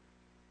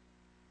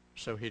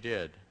 So he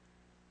did.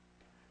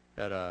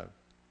 At a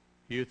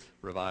youth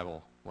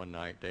revival one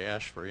night, they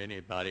asked for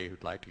anybody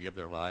who'd like to give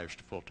their lives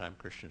to full-time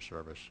Christian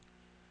service.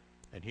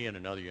 And he and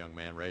another young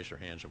man raised their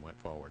hands and went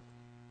forward.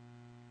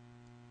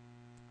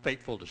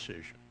 Fateful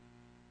decision,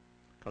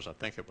 because I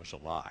think it was a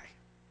lie.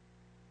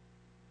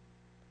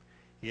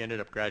 He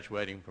ended up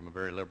graduating from a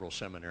very liberal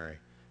seminary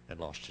and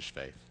lost his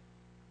faith.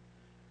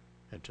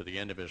 And to the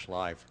end of his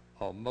life,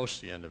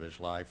 almost the end of his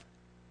life,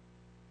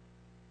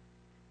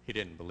 he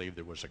didn't believe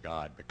there was a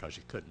God because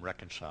he couldn't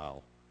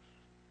reconcile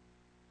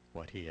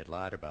what he had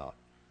lied about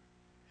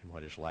and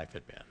what his life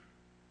had been.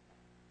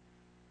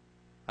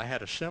 I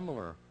had a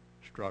similar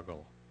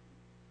struggle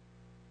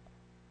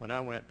when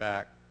I went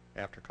back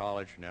after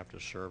college and after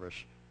service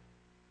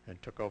and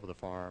took over the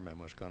farm and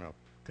was going to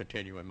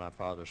continue in my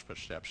father's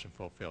footsteps and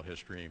fulfill his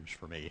dreams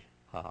for me,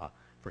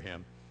 for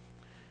him.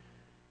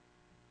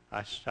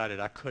 I decided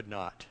I could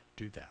not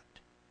do that.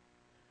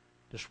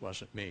 This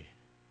wasn't me.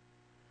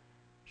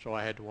 So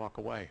I had to walk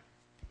away.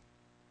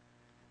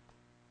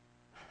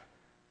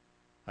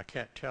 I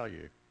can't tell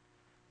you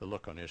the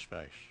look on his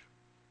face.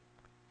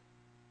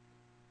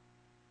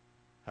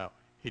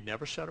 He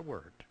never said a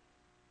word.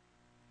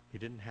 He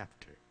didn't have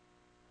to.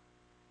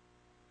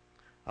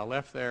 I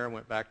left there,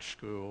 went back to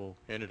school,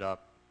 ended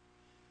up,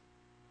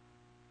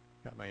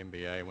 got my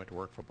MBA, went to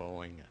work for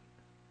Boeing. And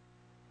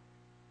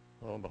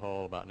lo and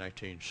behold, about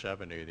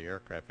 1970, the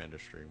aircraft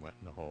industry went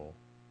in the hole.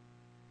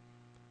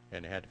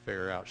 And I had to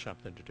figure out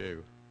something to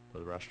do for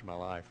the rest of my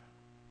life.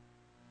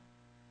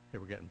 They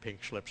were getting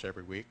pink slips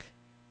every week.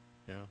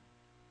 You know?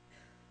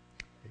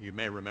 You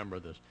may remember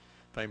the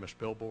famous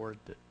billboard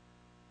that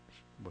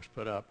was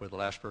put up with the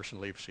last person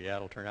to leave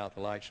Seattle, turn out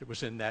the lights. It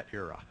was in that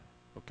era.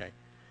 Okay.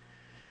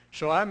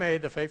 So I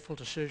made the fateful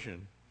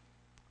decision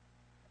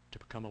to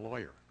become a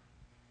lawyer.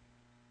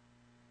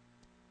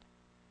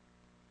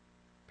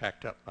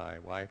 Packed up my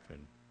wife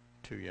and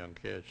 2 young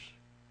kids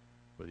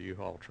with a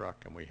U-Haul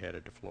truck, and we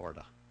headed to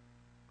Florida.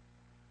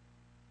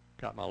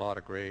 Got my law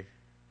degree.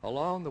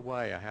 Along the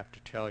way, I have to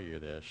tell you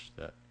this,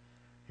 that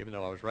even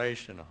though I was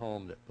raised in a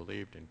home that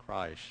believed in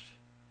Christ,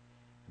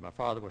 my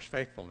father was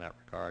faithful in that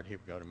regard. He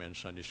would go to men's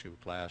Sunday school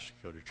class,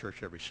 go to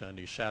church every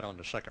Sunday, sat on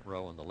the second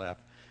row on the left,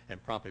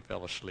 and promptly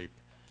fell asleep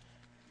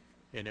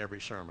in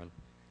every sermon.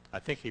 I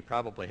think he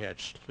probably had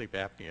sleep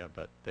apnea,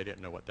 but they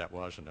didn't know what that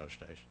was in those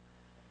days.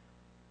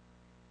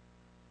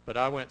 But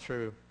I went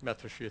through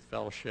Methodist Youth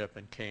Fellowship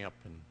and camp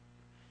and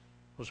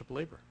was a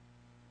believer.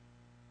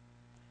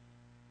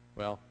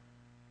 Well,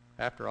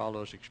 after all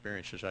those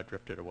experiences, I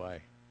drifted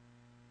away.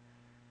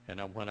 And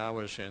when I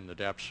was in the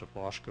depths of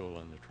law school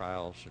and the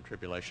trials and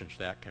tribulations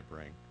that can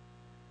bring,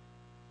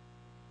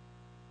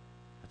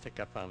 I think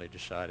I finally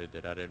decided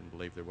that I didn't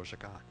believe there was a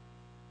God.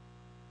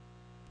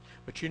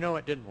 But you know,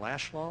 it didn't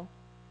last long,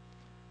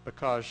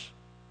 because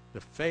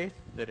the faith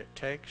that it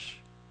takes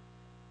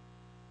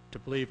to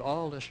believe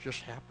all this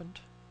just happened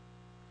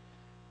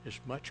is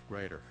much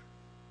greater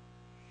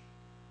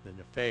than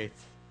the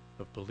faith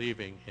of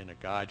believing in a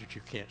God that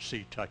you can't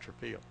see, touch, or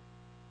feel.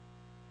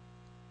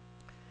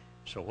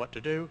 So what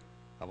to do?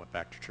 I went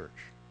back to church.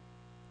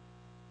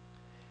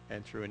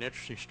 And through an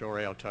interesting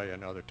story I'll tell you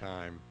another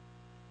time,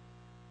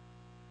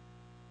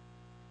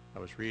 I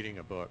was reading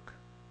a book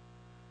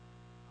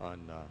on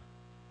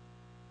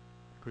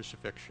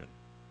crucifixion,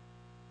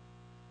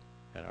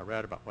 and I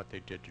read about what they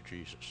did to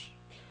Jesus.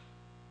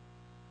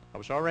 I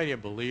was already a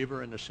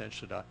believer in the sense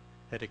that I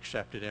had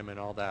accepted him and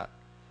all that,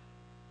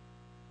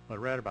 but I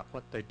read about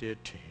what they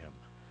did to him.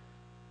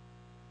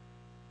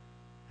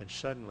 And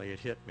suddenly it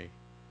hit me.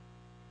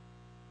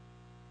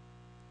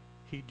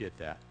 He did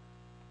that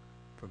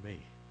for me.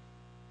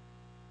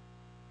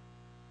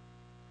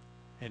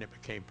 And it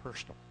became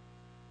personal.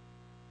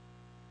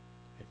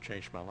 It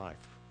changed my life.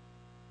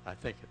 I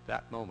think at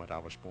that moment I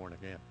was born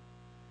again.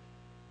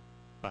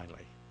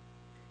 Finally.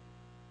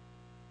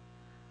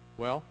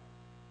 Well,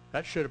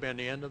 that should have been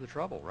the end of the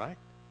trouble, right?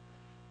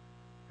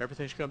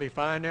 Everything's going to be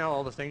fine now,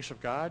 all the things of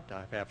God.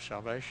 I have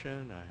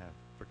salvation, I have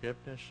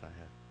forgiveness, I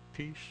have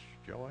peace,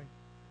 joy.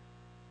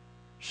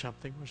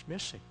 Something was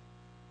missing.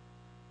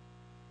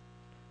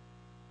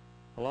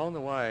 Along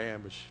the way,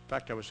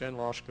 I was in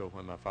law school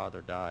when my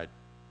father died.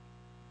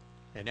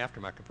 And after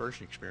my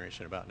conversion experience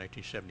in about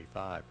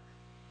 1975,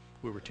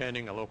 we were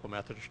attending a local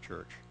Methodist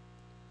church.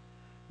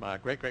 My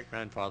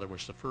great-great-grandfather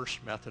was the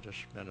first Methodist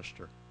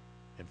minister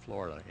in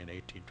Florida in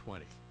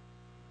 1820.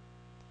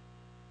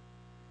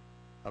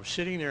 I was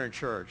sitting there in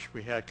church.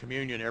 We had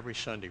communion every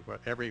Sunday,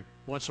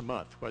 once a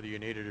month, whether you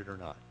needed it or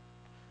not.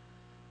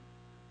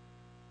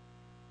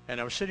 And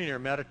I was sitting there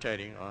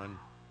meditating on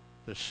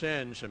the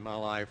sins in my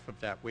life of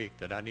that week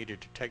that I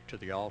needed to take to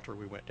the altar.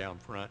 We went down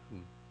front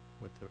and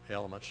with the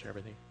elements and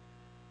everything.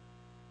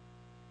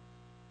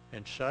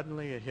 And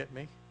suddenly it hit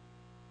me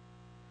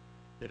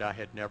that I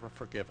had never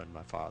forgiven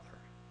my father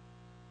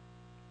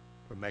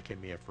for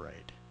making me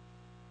afraid.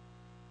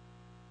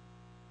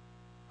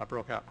 I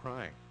broke out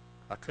crying.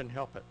 I couldn't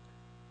help it.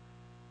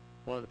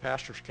 One of the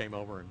pastors came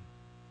over and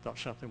thought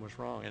something was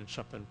wrong, and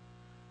something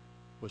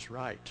was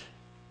right.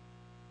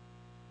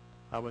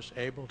 I was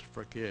able to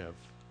forgive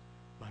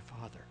my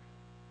father.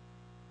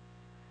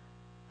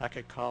 I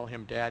could call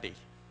him Daddy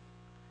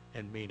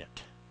and mean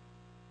it.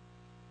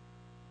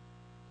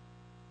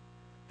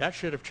 That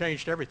should have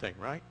changed everything,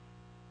 right?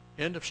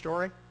 End of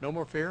story. No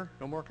more fear,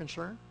 no more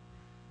concern.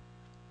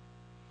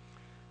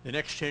 The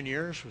next 10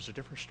 years was a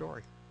different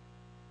story.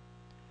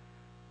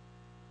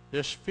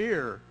 This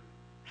fear,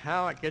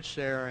 how it gets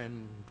there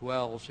and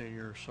dwells in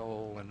your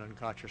soul and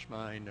unconscious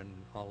mind and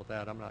all of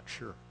that, I'm not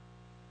sure.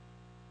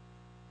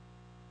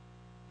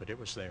 But it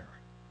was there,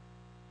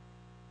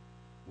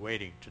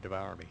 waiting to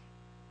devour me.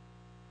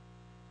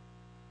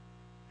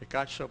 It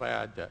got so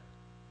bad that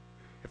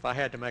if I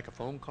had to make a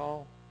phone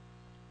call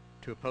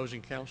to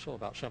opposing counsel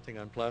about something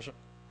unpleasant,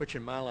 which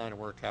in my line of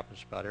work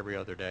happens about every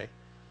other day,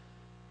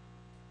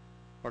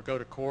 or go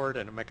to court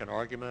and make an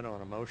argument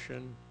on a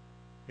motion,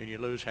 and you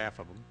lose half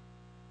of them,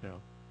 you know.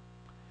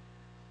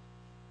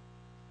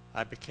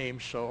 I became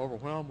so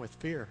overwhelmed with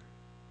fear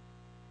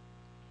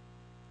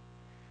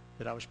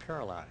that I was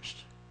paralyzed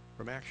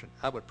from action.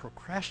 I would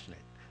procrastinate.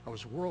 I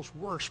was the world's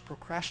worst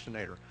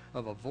procrastinator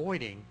of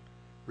avoiding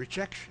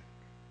rejection.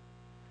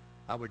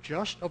 I would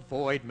just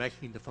avoid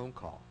making the phone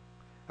call.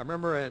 I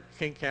remember in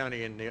King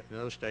County in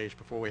those days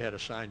before we had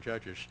assigned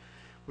judges,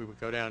 we would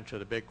go down to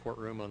the big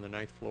courtroom on the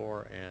ninth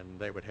floor, and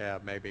they would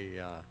have maybe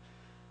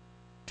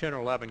 10 or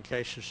 11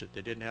 cases that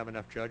they didn't have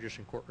enough judges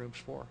in courtrooms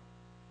for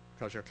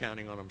because they're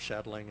counting on them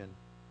settling, and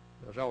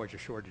there's always a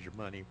shortage of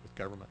money with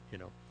government, you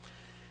know.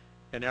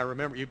 And I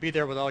remember you'd be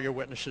there with all your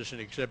witnesses and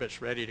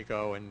exhibits ready to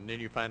go, and then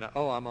you find out,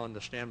 oh, I'm on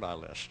the standby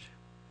list.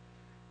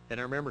 And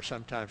I remember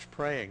sometimes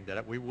praying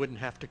that we wouldn't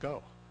have to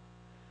go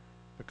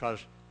because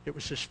it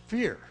was this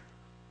fear.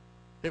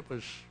 It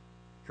was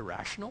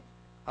irrational.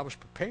 I was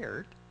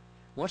prepared.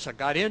 Once I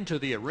got into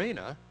the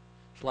arena,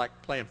 it's like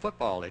playing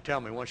football. They tell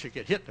me once you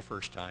get hit the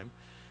first time,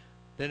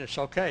 then it's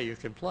okay, you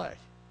can play.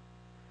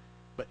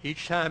 But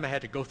each time I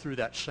had to go through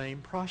that same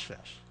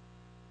process.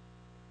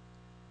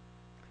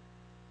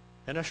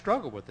 And I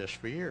struggled with this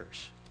for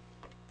years.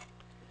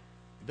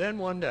 Then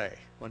one day,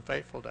 one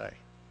fateful day,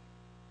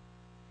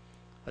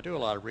 I do a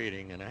lot of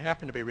reading, and I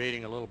happened to be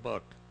reading a little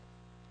book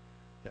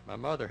that my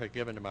mother had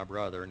given to my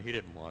brother, and he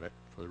didn't want it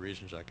for the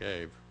reasons I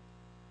gave.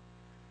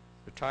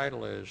 The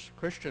title is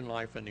Christian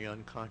Life in the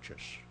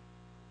Unconscious,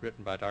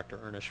 written by Dr.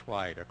 Ernest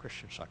White, a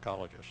Christian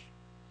psychologist.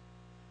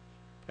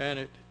 And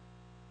it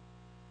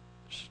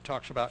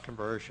talks about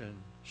conversion,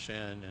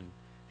 sin, and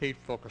he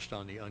focused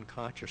on the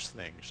unconscious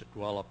things that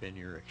dwell up in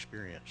your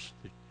experience.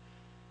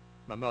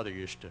 My mother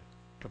used to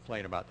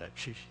complain about that.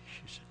 She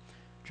said,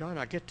 John,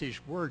 I get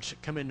these words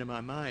that come into my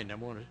mind.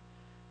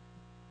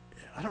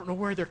 I don't know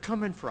where they're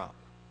coming from.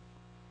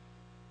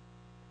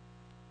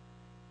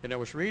 And I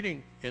was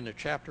reading in the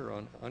chapter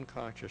on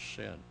unconscious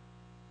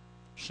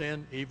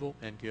sin, evil,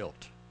 and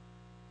guilt.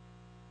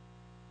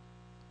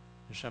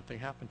 And something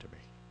happened to me.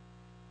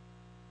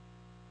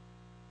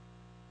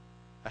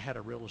 I had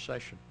a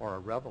realization or a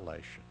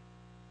revelation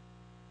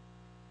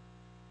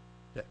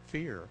that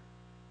fear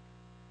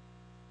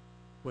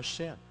was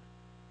sin.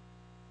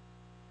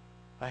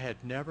 I had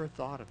never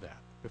thought of that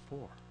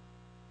before.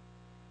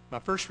 My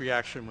first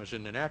reaction was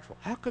in the natural.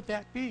 How could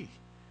that be?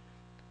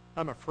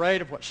 I'm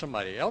afraid of what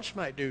somebody else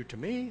might do to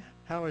me.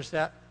 How is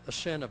that a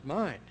sin of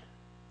mine?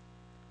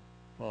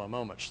 Well, a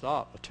moment's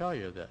thought will tell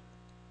you that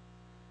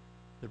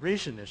the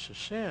reason it's a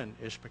sin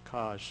is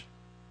because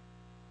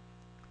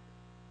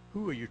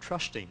who are you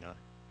trusting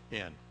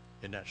in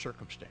that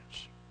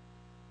circumstance?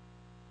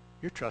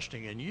 You're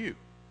trusting in you,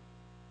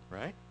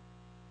 right?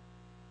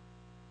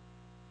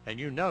 And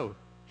you know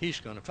he's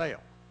going to fail,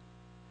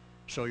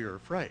 so you're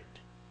afraid.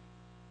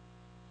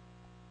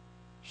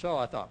 So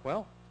I thought,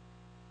 well,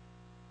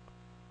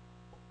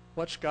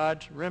 what's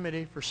God's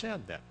remedy for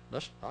sin then?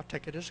 I'll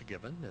take it as a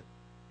given that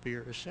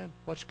fear is sin.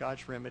 What's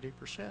God's remedy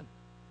for sin?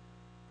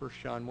 1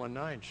 John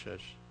 1:9 says,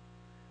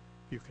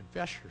 if you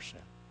confess your sin,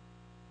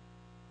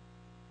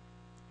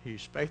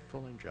 he's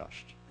faithful and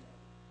just.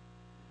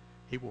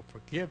 He will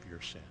forgive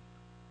your sin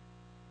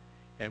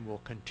and will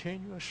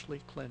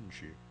continuously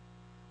cleanse you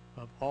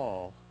of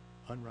all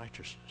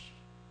unrighteousness.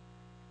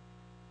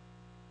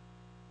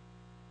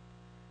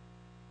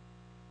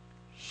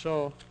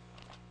 So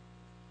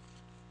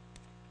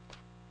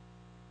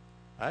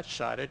I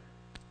decided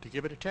to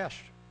give it a test.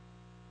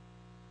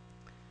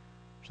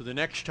 So the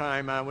next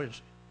time I was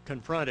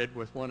confronted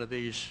with one of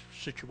these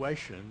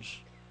situations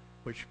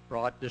which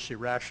brought this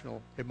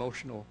irrational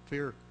emotional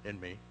fear in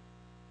me,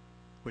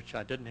 which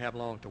I didn't have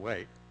long to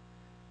wait,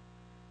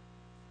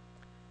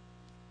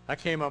 I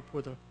came up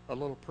with a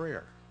little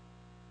prayer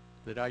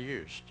that I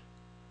used.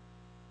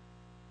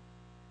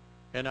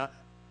 And I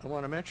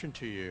want to mention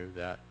to you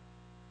that,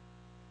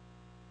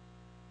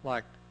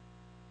 like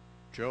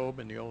Job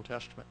in the Old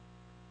Testament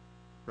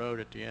wrote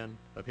at the end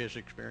of his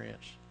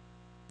experience,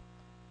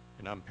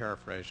 and I'm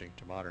paraphrasing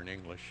to modern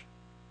English,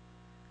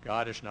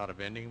 God is not a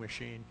vending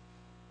machine.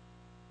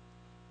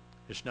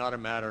 It's not a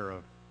matter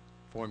of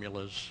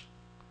formulas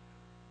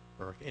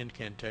or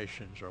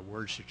incantations or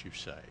words that you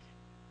say.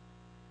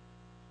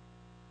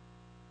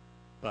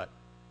 But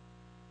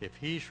if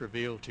he's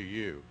revealed to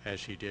you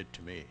as he did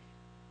to me,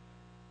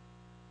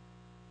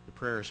 the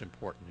prayer is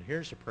important. And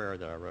here's the prayer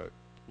that I wrote.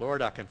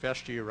 Lord, I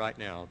confess to you right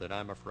now that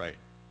I'm afraid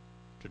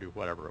to do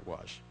whatever it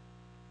was.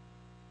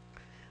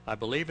 I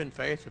believe in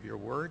faith of your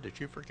word that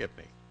you forgive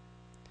me.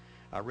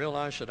 I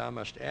realize that I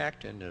must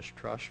act in this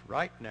trust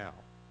right now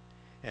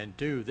and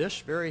do this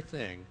very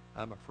thing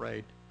I'm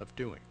afraid of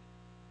doing.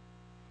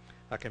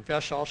 I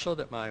confess also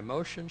that my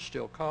emotions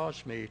still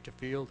cause me to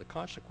feel the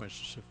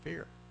consequences of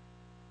fear.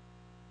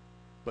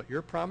 But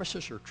your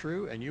promises are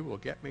true and you will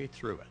get me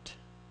through it.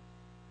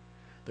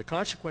 The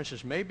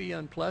consequences may be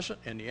unpleasant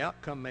and the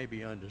outcome may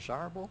be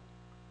undesirable,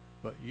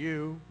 but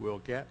you will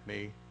get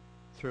me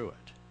through it.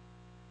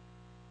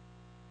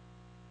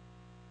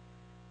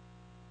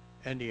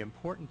 And the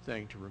important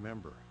thing to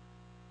remember,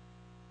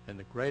 and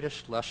the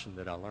greatest lesson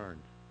that I learned,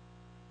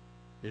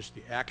 is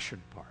the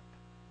action part.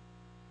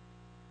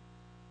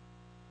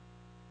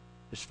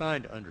 It's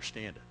fine to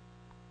understand it,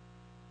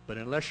 but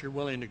unless you're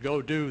willing to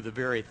go do the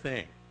very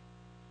thing,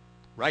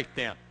 right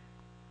then,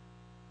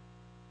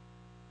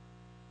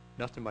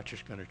 nothing much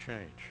is going to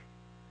change.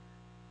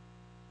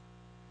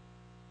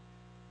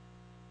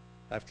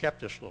 I've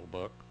kept this little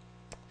book.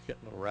 It's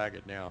getting a little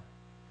ragged now.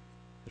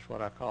 It's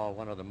what I call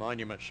one of the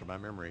monuments of my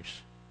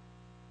memories.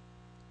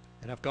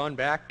 And I've gone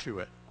back to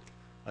it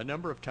a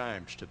number of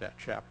times, to that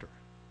chapter.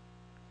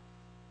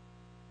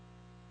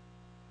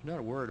 Not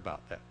a word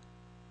about that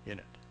in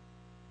it.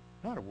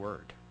 Not a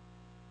word.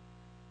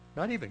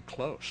 Not even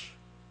close.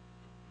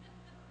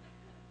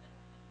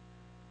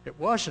 It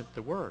wasn't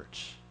the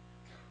words.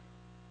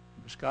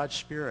 It was God's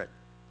Spirit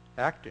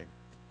acting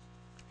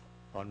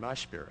on my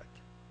spirit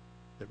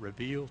that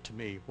revealed to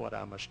me what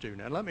I must do.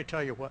 Now let me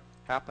tell you what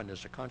happened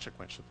as a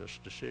consequence of this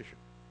decision.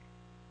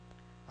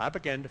 I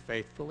began to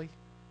faithfully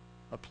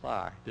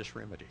apply this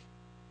remedy.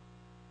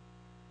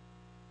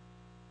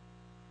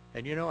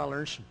 And you know, I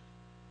learned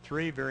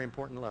three very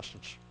important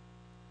lessons.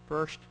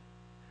 First,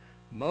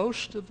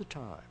 most of the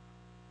time,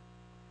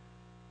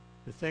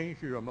 the things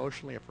you're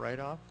emotionally afraid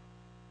of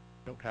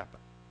don't happen.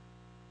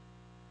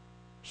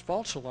 It's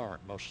false alarm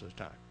most of the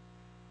time.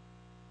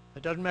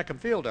 It doesn't make them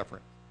feel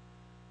different.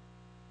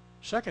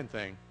 Second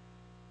thing,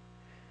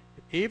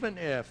 even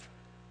if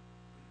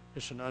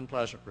it's an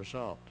unpleasant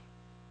result,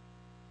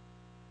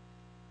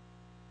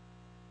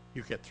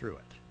 you get through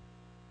it.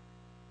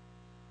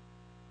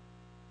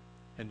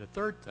 And the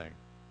third thing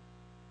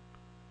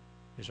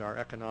is our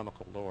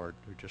economical Lord,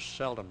 who just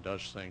seldom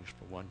does things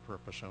for one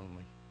purpose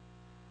only.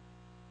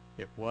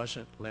 It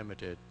wasn't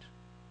limited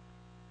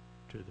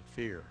to the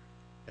fear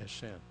as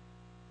sin.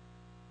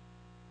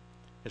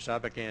 As I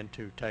began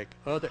to take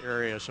other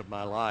areas of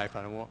my life,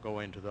 and I won't go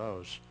into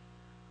those,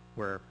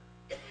 where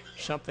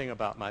something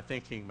about my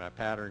thinking, my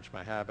patterns,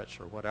 my habits,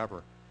 or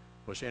whatever,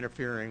 was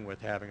interfering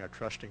with having a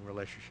trusting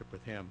relationship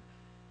with Him,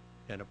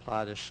 and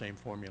apply this same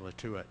formula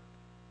to it,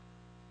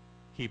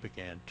 He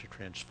began to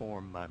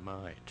transform my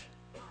mind.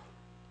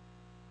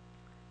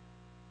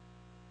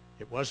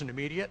 It wasn't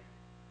immediate,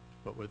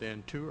 but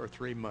within 2 or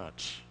 3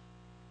 months,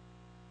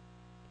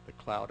 the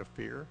cloud of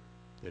fear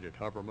that had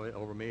hovered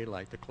over me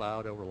like the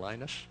cloud over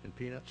Linus in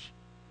Peanuts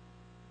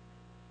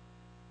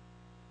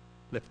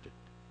lifted.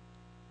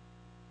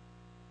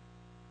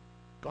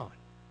 Gone.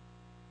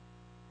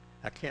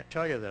 I can't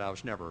tell you that I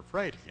was never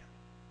afraid again.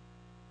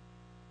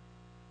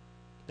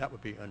 That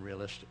would be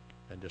unrealistic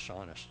and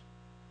dishonest.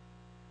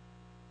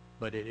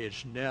 But it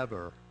is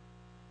never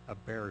a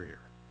barrier.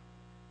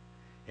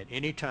 And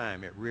any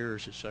time it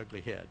rears its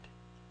ugly head,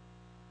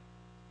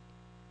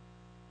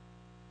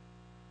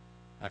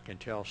 I can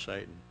tell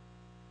Satan,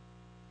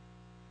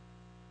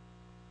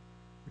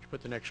 would you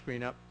put the next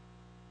screen up?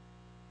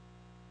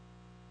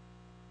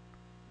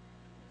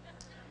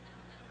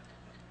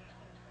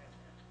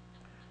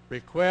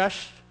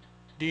 Request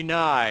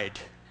denied.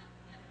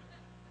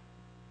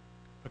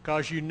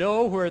 Because you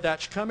know where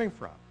that's coming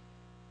from.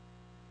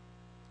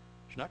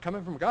 It's not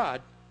coming from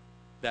God,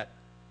 that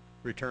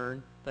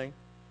return thing.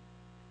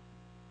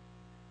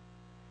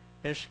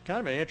 And it's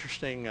kind of an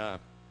interesting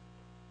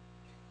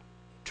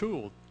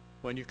tool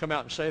when you come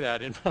out and say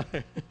that.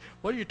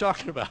 What are you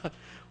talking about?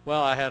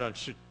 Well, I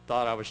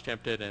thought I was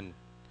tempted, and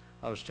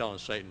I was telling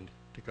Satan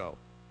to go.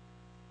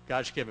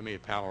 God's given me the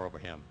power over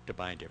him to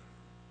bind him.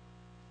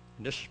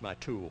 And this is my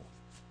tool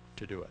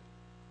to do it.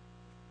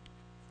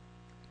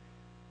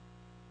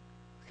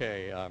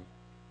 Okay,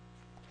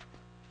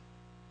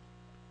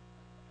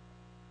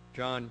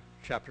 John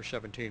chapter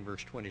 17,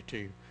 verse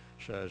 22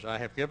 says, I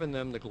have given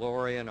them the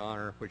glory and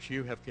honor which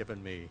you have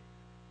given me,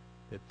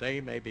 that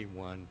they may be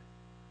one,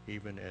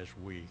 even as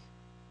we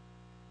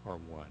are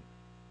one.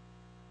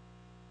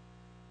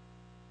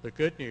 The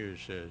good news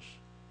is,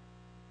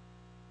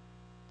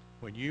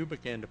 when you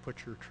begin to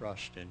put your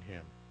trust in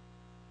him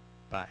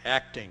by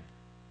acting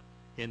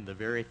in the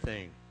very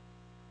thing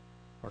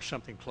or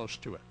something close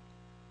to it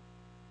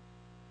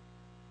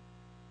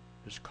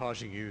that's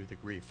causing you the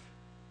grief,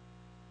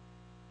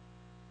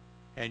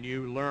 and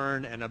you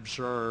learn and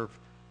observe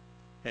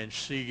and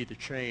see the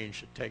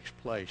change that takes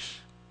place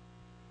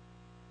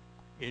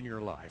in your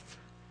life,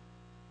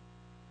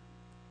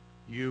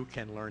 you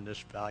can learn this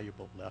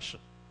valuable lesson.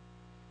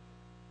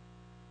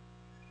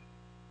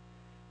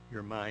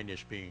 Your mind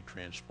is being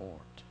transformed.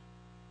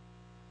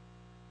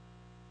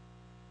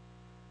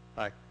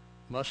 I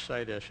must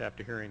say this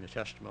after hearing the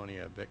testimony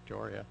of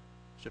Victoria.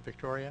 Is it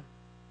Victoria?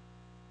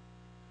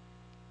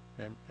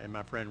 And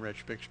my friend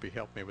Rich Bixby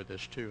helped me with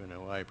this too in a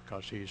way,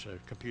 because he's a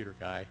computer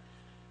guy.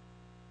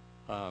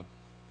 I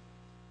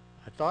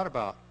thought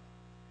about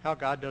how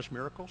God does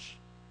miracles.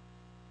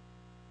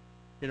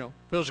 You know,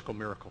 physical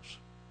miracles.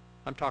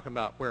 I'm talking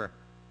about where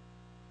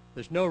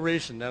there's no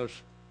reason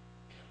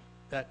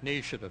that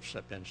knee should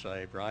have been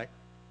saved, right?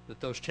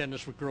 That those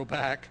tendons would grow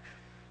back,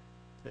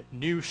 that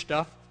new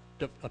stuff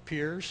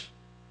appears.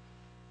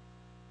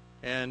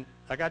 And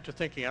I got to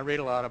thinking, I read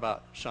a lot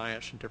about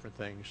science and different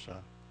things.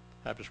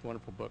 I have this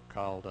wonderful book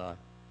called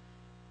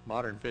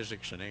Modern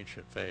Physics and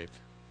Ancient Faith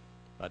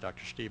by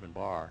Dr. Stephen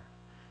Barr,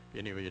 if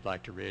any of you would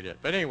like to read it.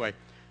 But anyway,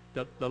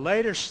 the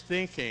latest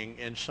thinking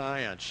in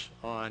science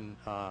on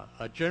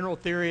a general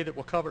theory that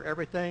will cover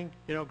everything,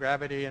 you know,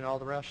 gravity and all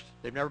the rest,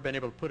 they've never been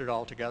able to put it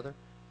all together,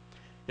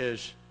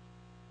 is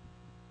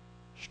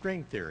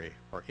string theory,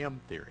 or M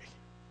theory.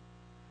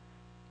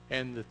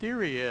 And the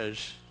theory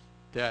is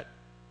that,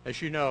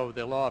 as you know,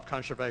 the law of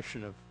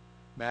conservation of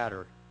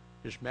matter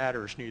is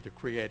neither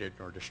created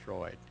nor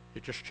destroyed.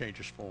 It just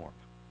changes form.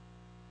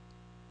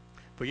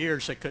 For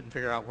years, they couldn't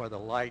figure out whether a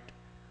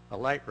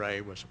light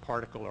ray was a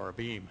particle or a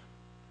beam.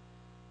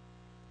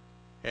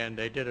 And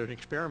they did an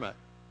experiment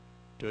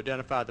to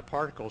identify the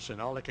particles,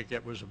 and all they could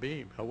get was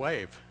a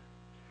wave.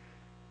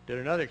 Did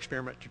another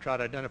experiment to try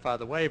to identify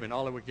the wave, and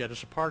all they would get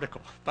is a particle.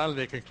 Finally,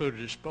 they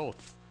concluded it's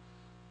both.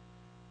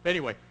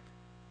 Anyway,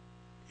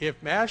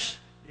 if mass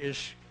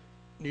is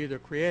neither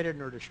created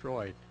nor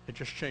destroyed, it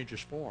just changes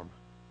form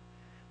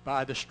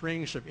by the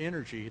strings of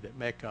energy that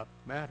make up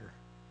matter.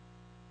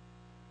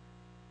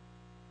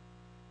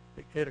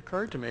 It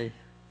occurred to me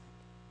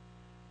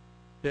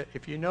that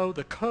if you know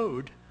the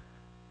code,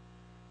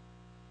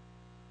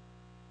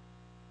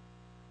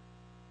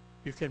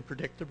 you can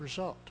predict the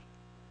result.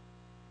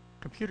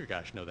 Computer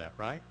guys know that,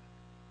 right?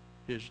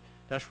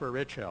 That's where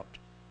Rich helped.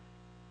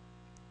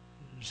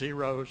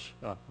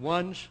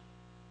 Ones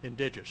and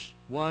digits.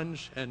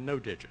 Ones and no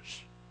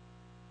digits.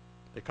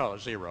 They call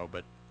it zero,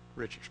 but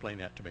Rich explained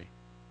that to me.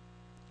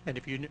 And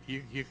if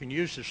you can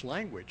use this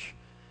language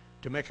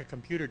to make a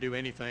computer do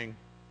anything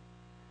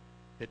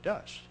it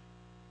does.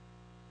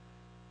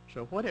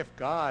 So what if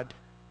God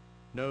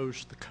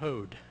knows the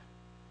code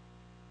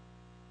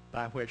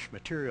by which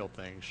material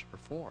things are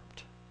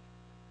formed?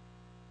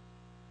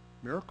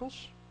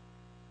 Miracles?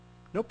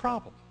 No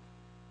problem.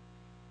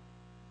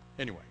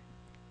 Anyway,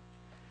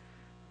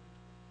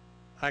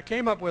 I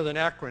came up with an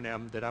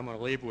acronym that I'm going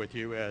to leave with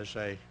you as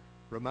a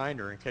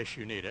reminder in case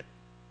you need it,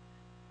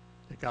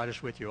 that God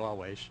is with you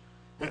always.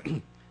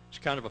 It's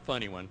kind of a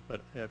funny one,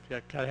 but if I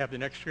kind of have the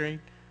next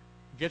screen,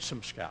 get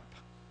some scalp.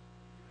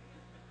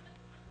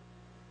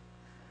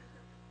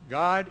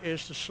 God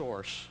is the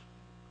source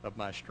of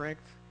my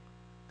strength,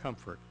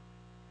 comfort,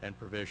 and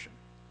provision.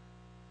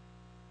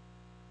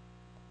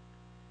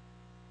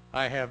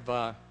 I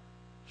have,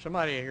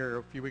 somebody here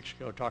a few weeks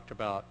ago talked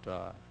about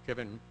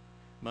giving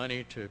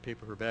money to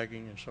people who are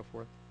begging and so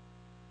forth.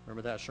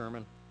 Remember that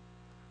sermon?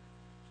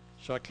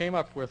 So I came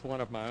up with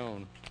one of my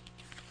own.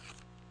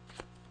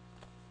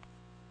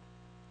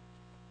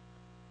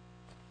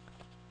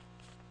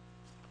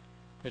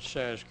 It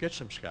says, get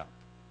some scalp.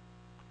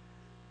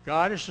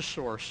 God is the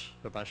source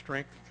of my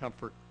strength,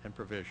 comfort, and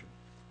provision.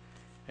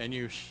 And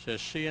you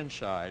says, see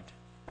inside.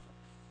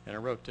 And I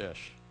wrote this.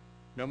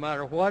 No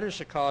matter what is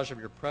the cause of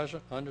your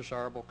present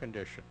undesirable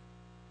condition,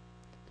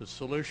 the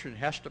solution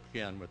has to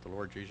begin with the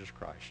Lord Jesus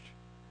Christ.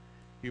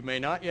 You may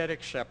not yet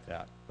accept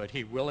that, but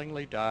he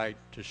willingly died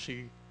to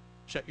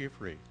set you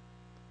free.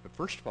 But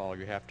first of all,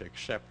 you have to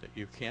accept that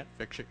you can't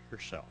fix it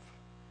yourself.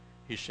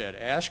 He said,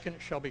 ask and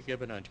it shall be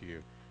given unto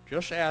you.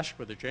 Just ask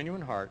with a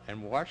genuine heart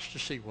and watch to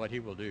see what he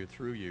will do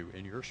through you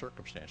in your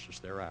circumstances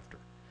thereafter.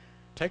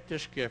 Take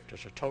this gift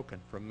as a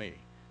token from me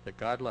that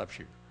God loves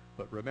you.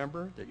 But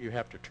remember that you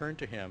have to turn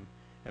to him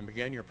and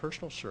begin your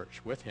personal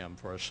search with him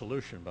for a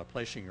solution by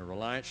placing your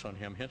reliance on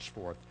him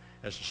henceforth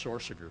as the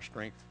source of your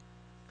strength,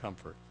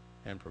 comfort,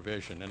 and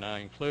provision. And I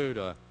include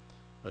a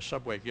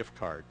Subway gift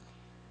card.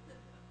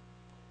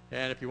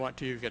 And if you want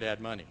to, you could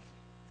add money.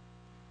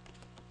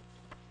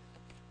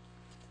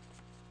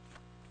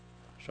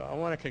 So I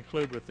want to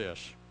conclude with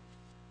this.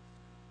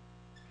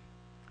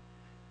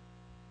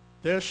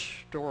 This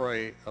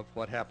story of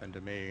what happened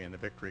to me and the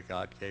victory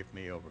God gave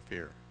me over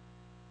fear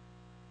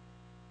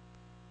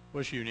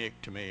was unique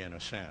to me in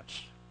a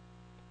sense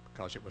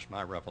because it was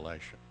my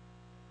revelation.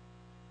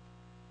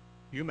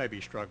 You may be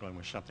struggling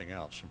with something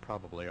else, and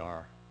probably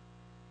are,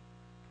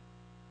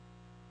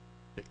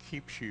 that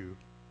keeps you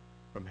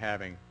from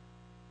having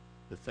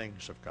the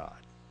things of God.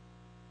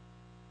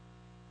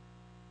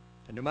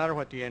 And no matter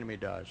what the enemy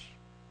does,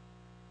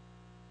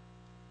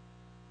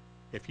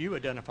 if you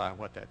identify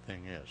what that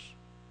thing is,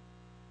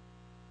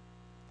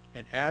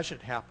 and as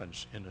it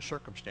happens in the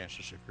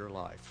circumstances of your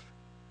life,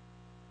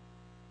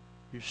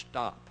 you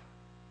stop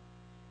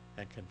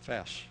and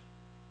confess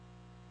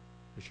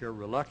that your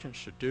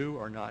reluctance to do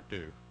or not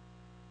do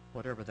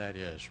whatever that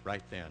is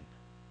right then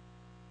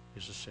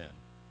is a sin,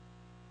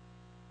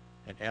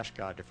 and ask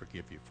God to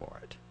forgive you for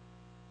it.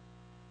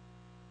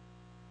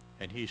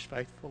 And he's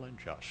faithful and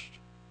just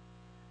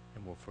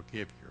and will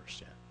forgive your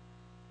sin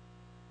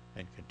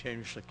and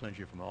continuously cleanse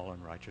you from all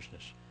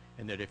unrighteousness.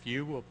 And that if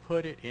you will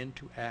put it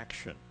into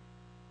action,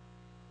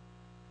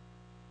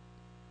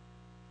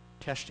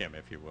 test him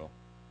if you will,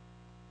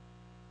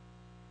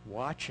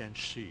 watch and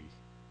see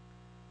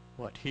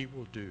what he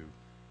will do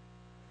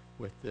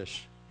with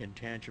this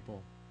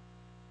intangible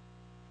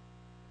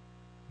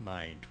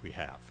mind we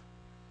have.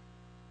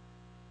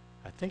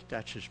 I think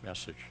that's his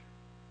message.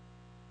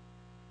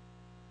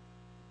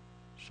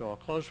 So I'll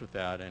close with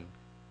that, and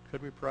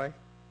could we pray?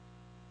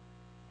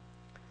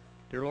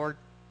 Dear Lord,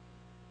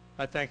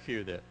 I thank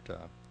you that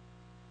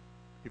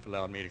you've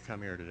allowed me to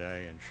come here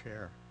today and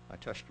share my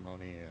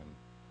testimony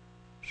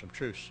and some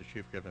truths that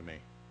you've given me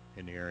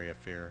in the area of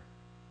fear.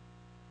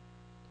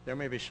 There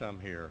may be some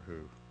here who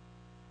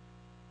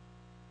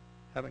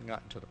haven't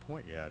gotten to the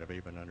point yet of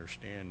even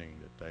understanding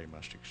that they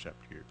must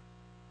accept you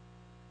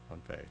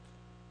on faith.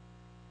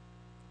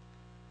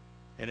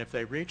 And if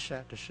they reach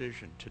that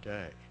decision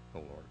today, O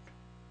Lord,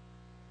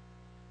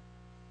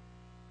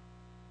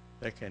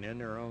 they can in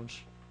their own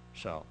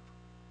self,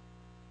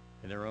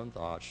 in their own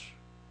thoughts,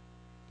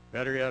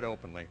 better yet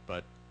openly,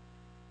 but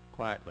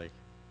quietly,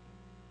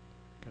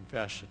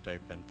 confess that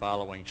they've been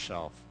following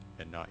self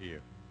and not you.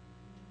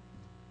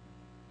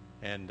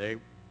 And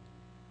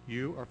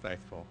you are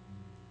faithful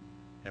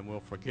and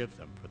will forgive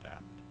them for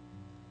that.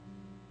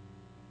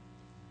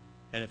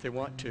 And if they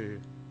want to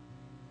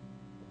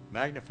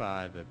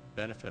magnify the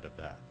benefit of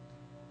that,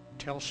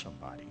 tell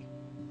somebody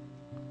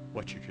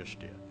what you just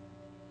did.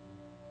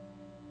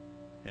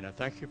 And I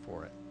thank you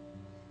for it.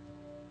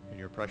 In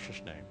your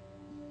precious name.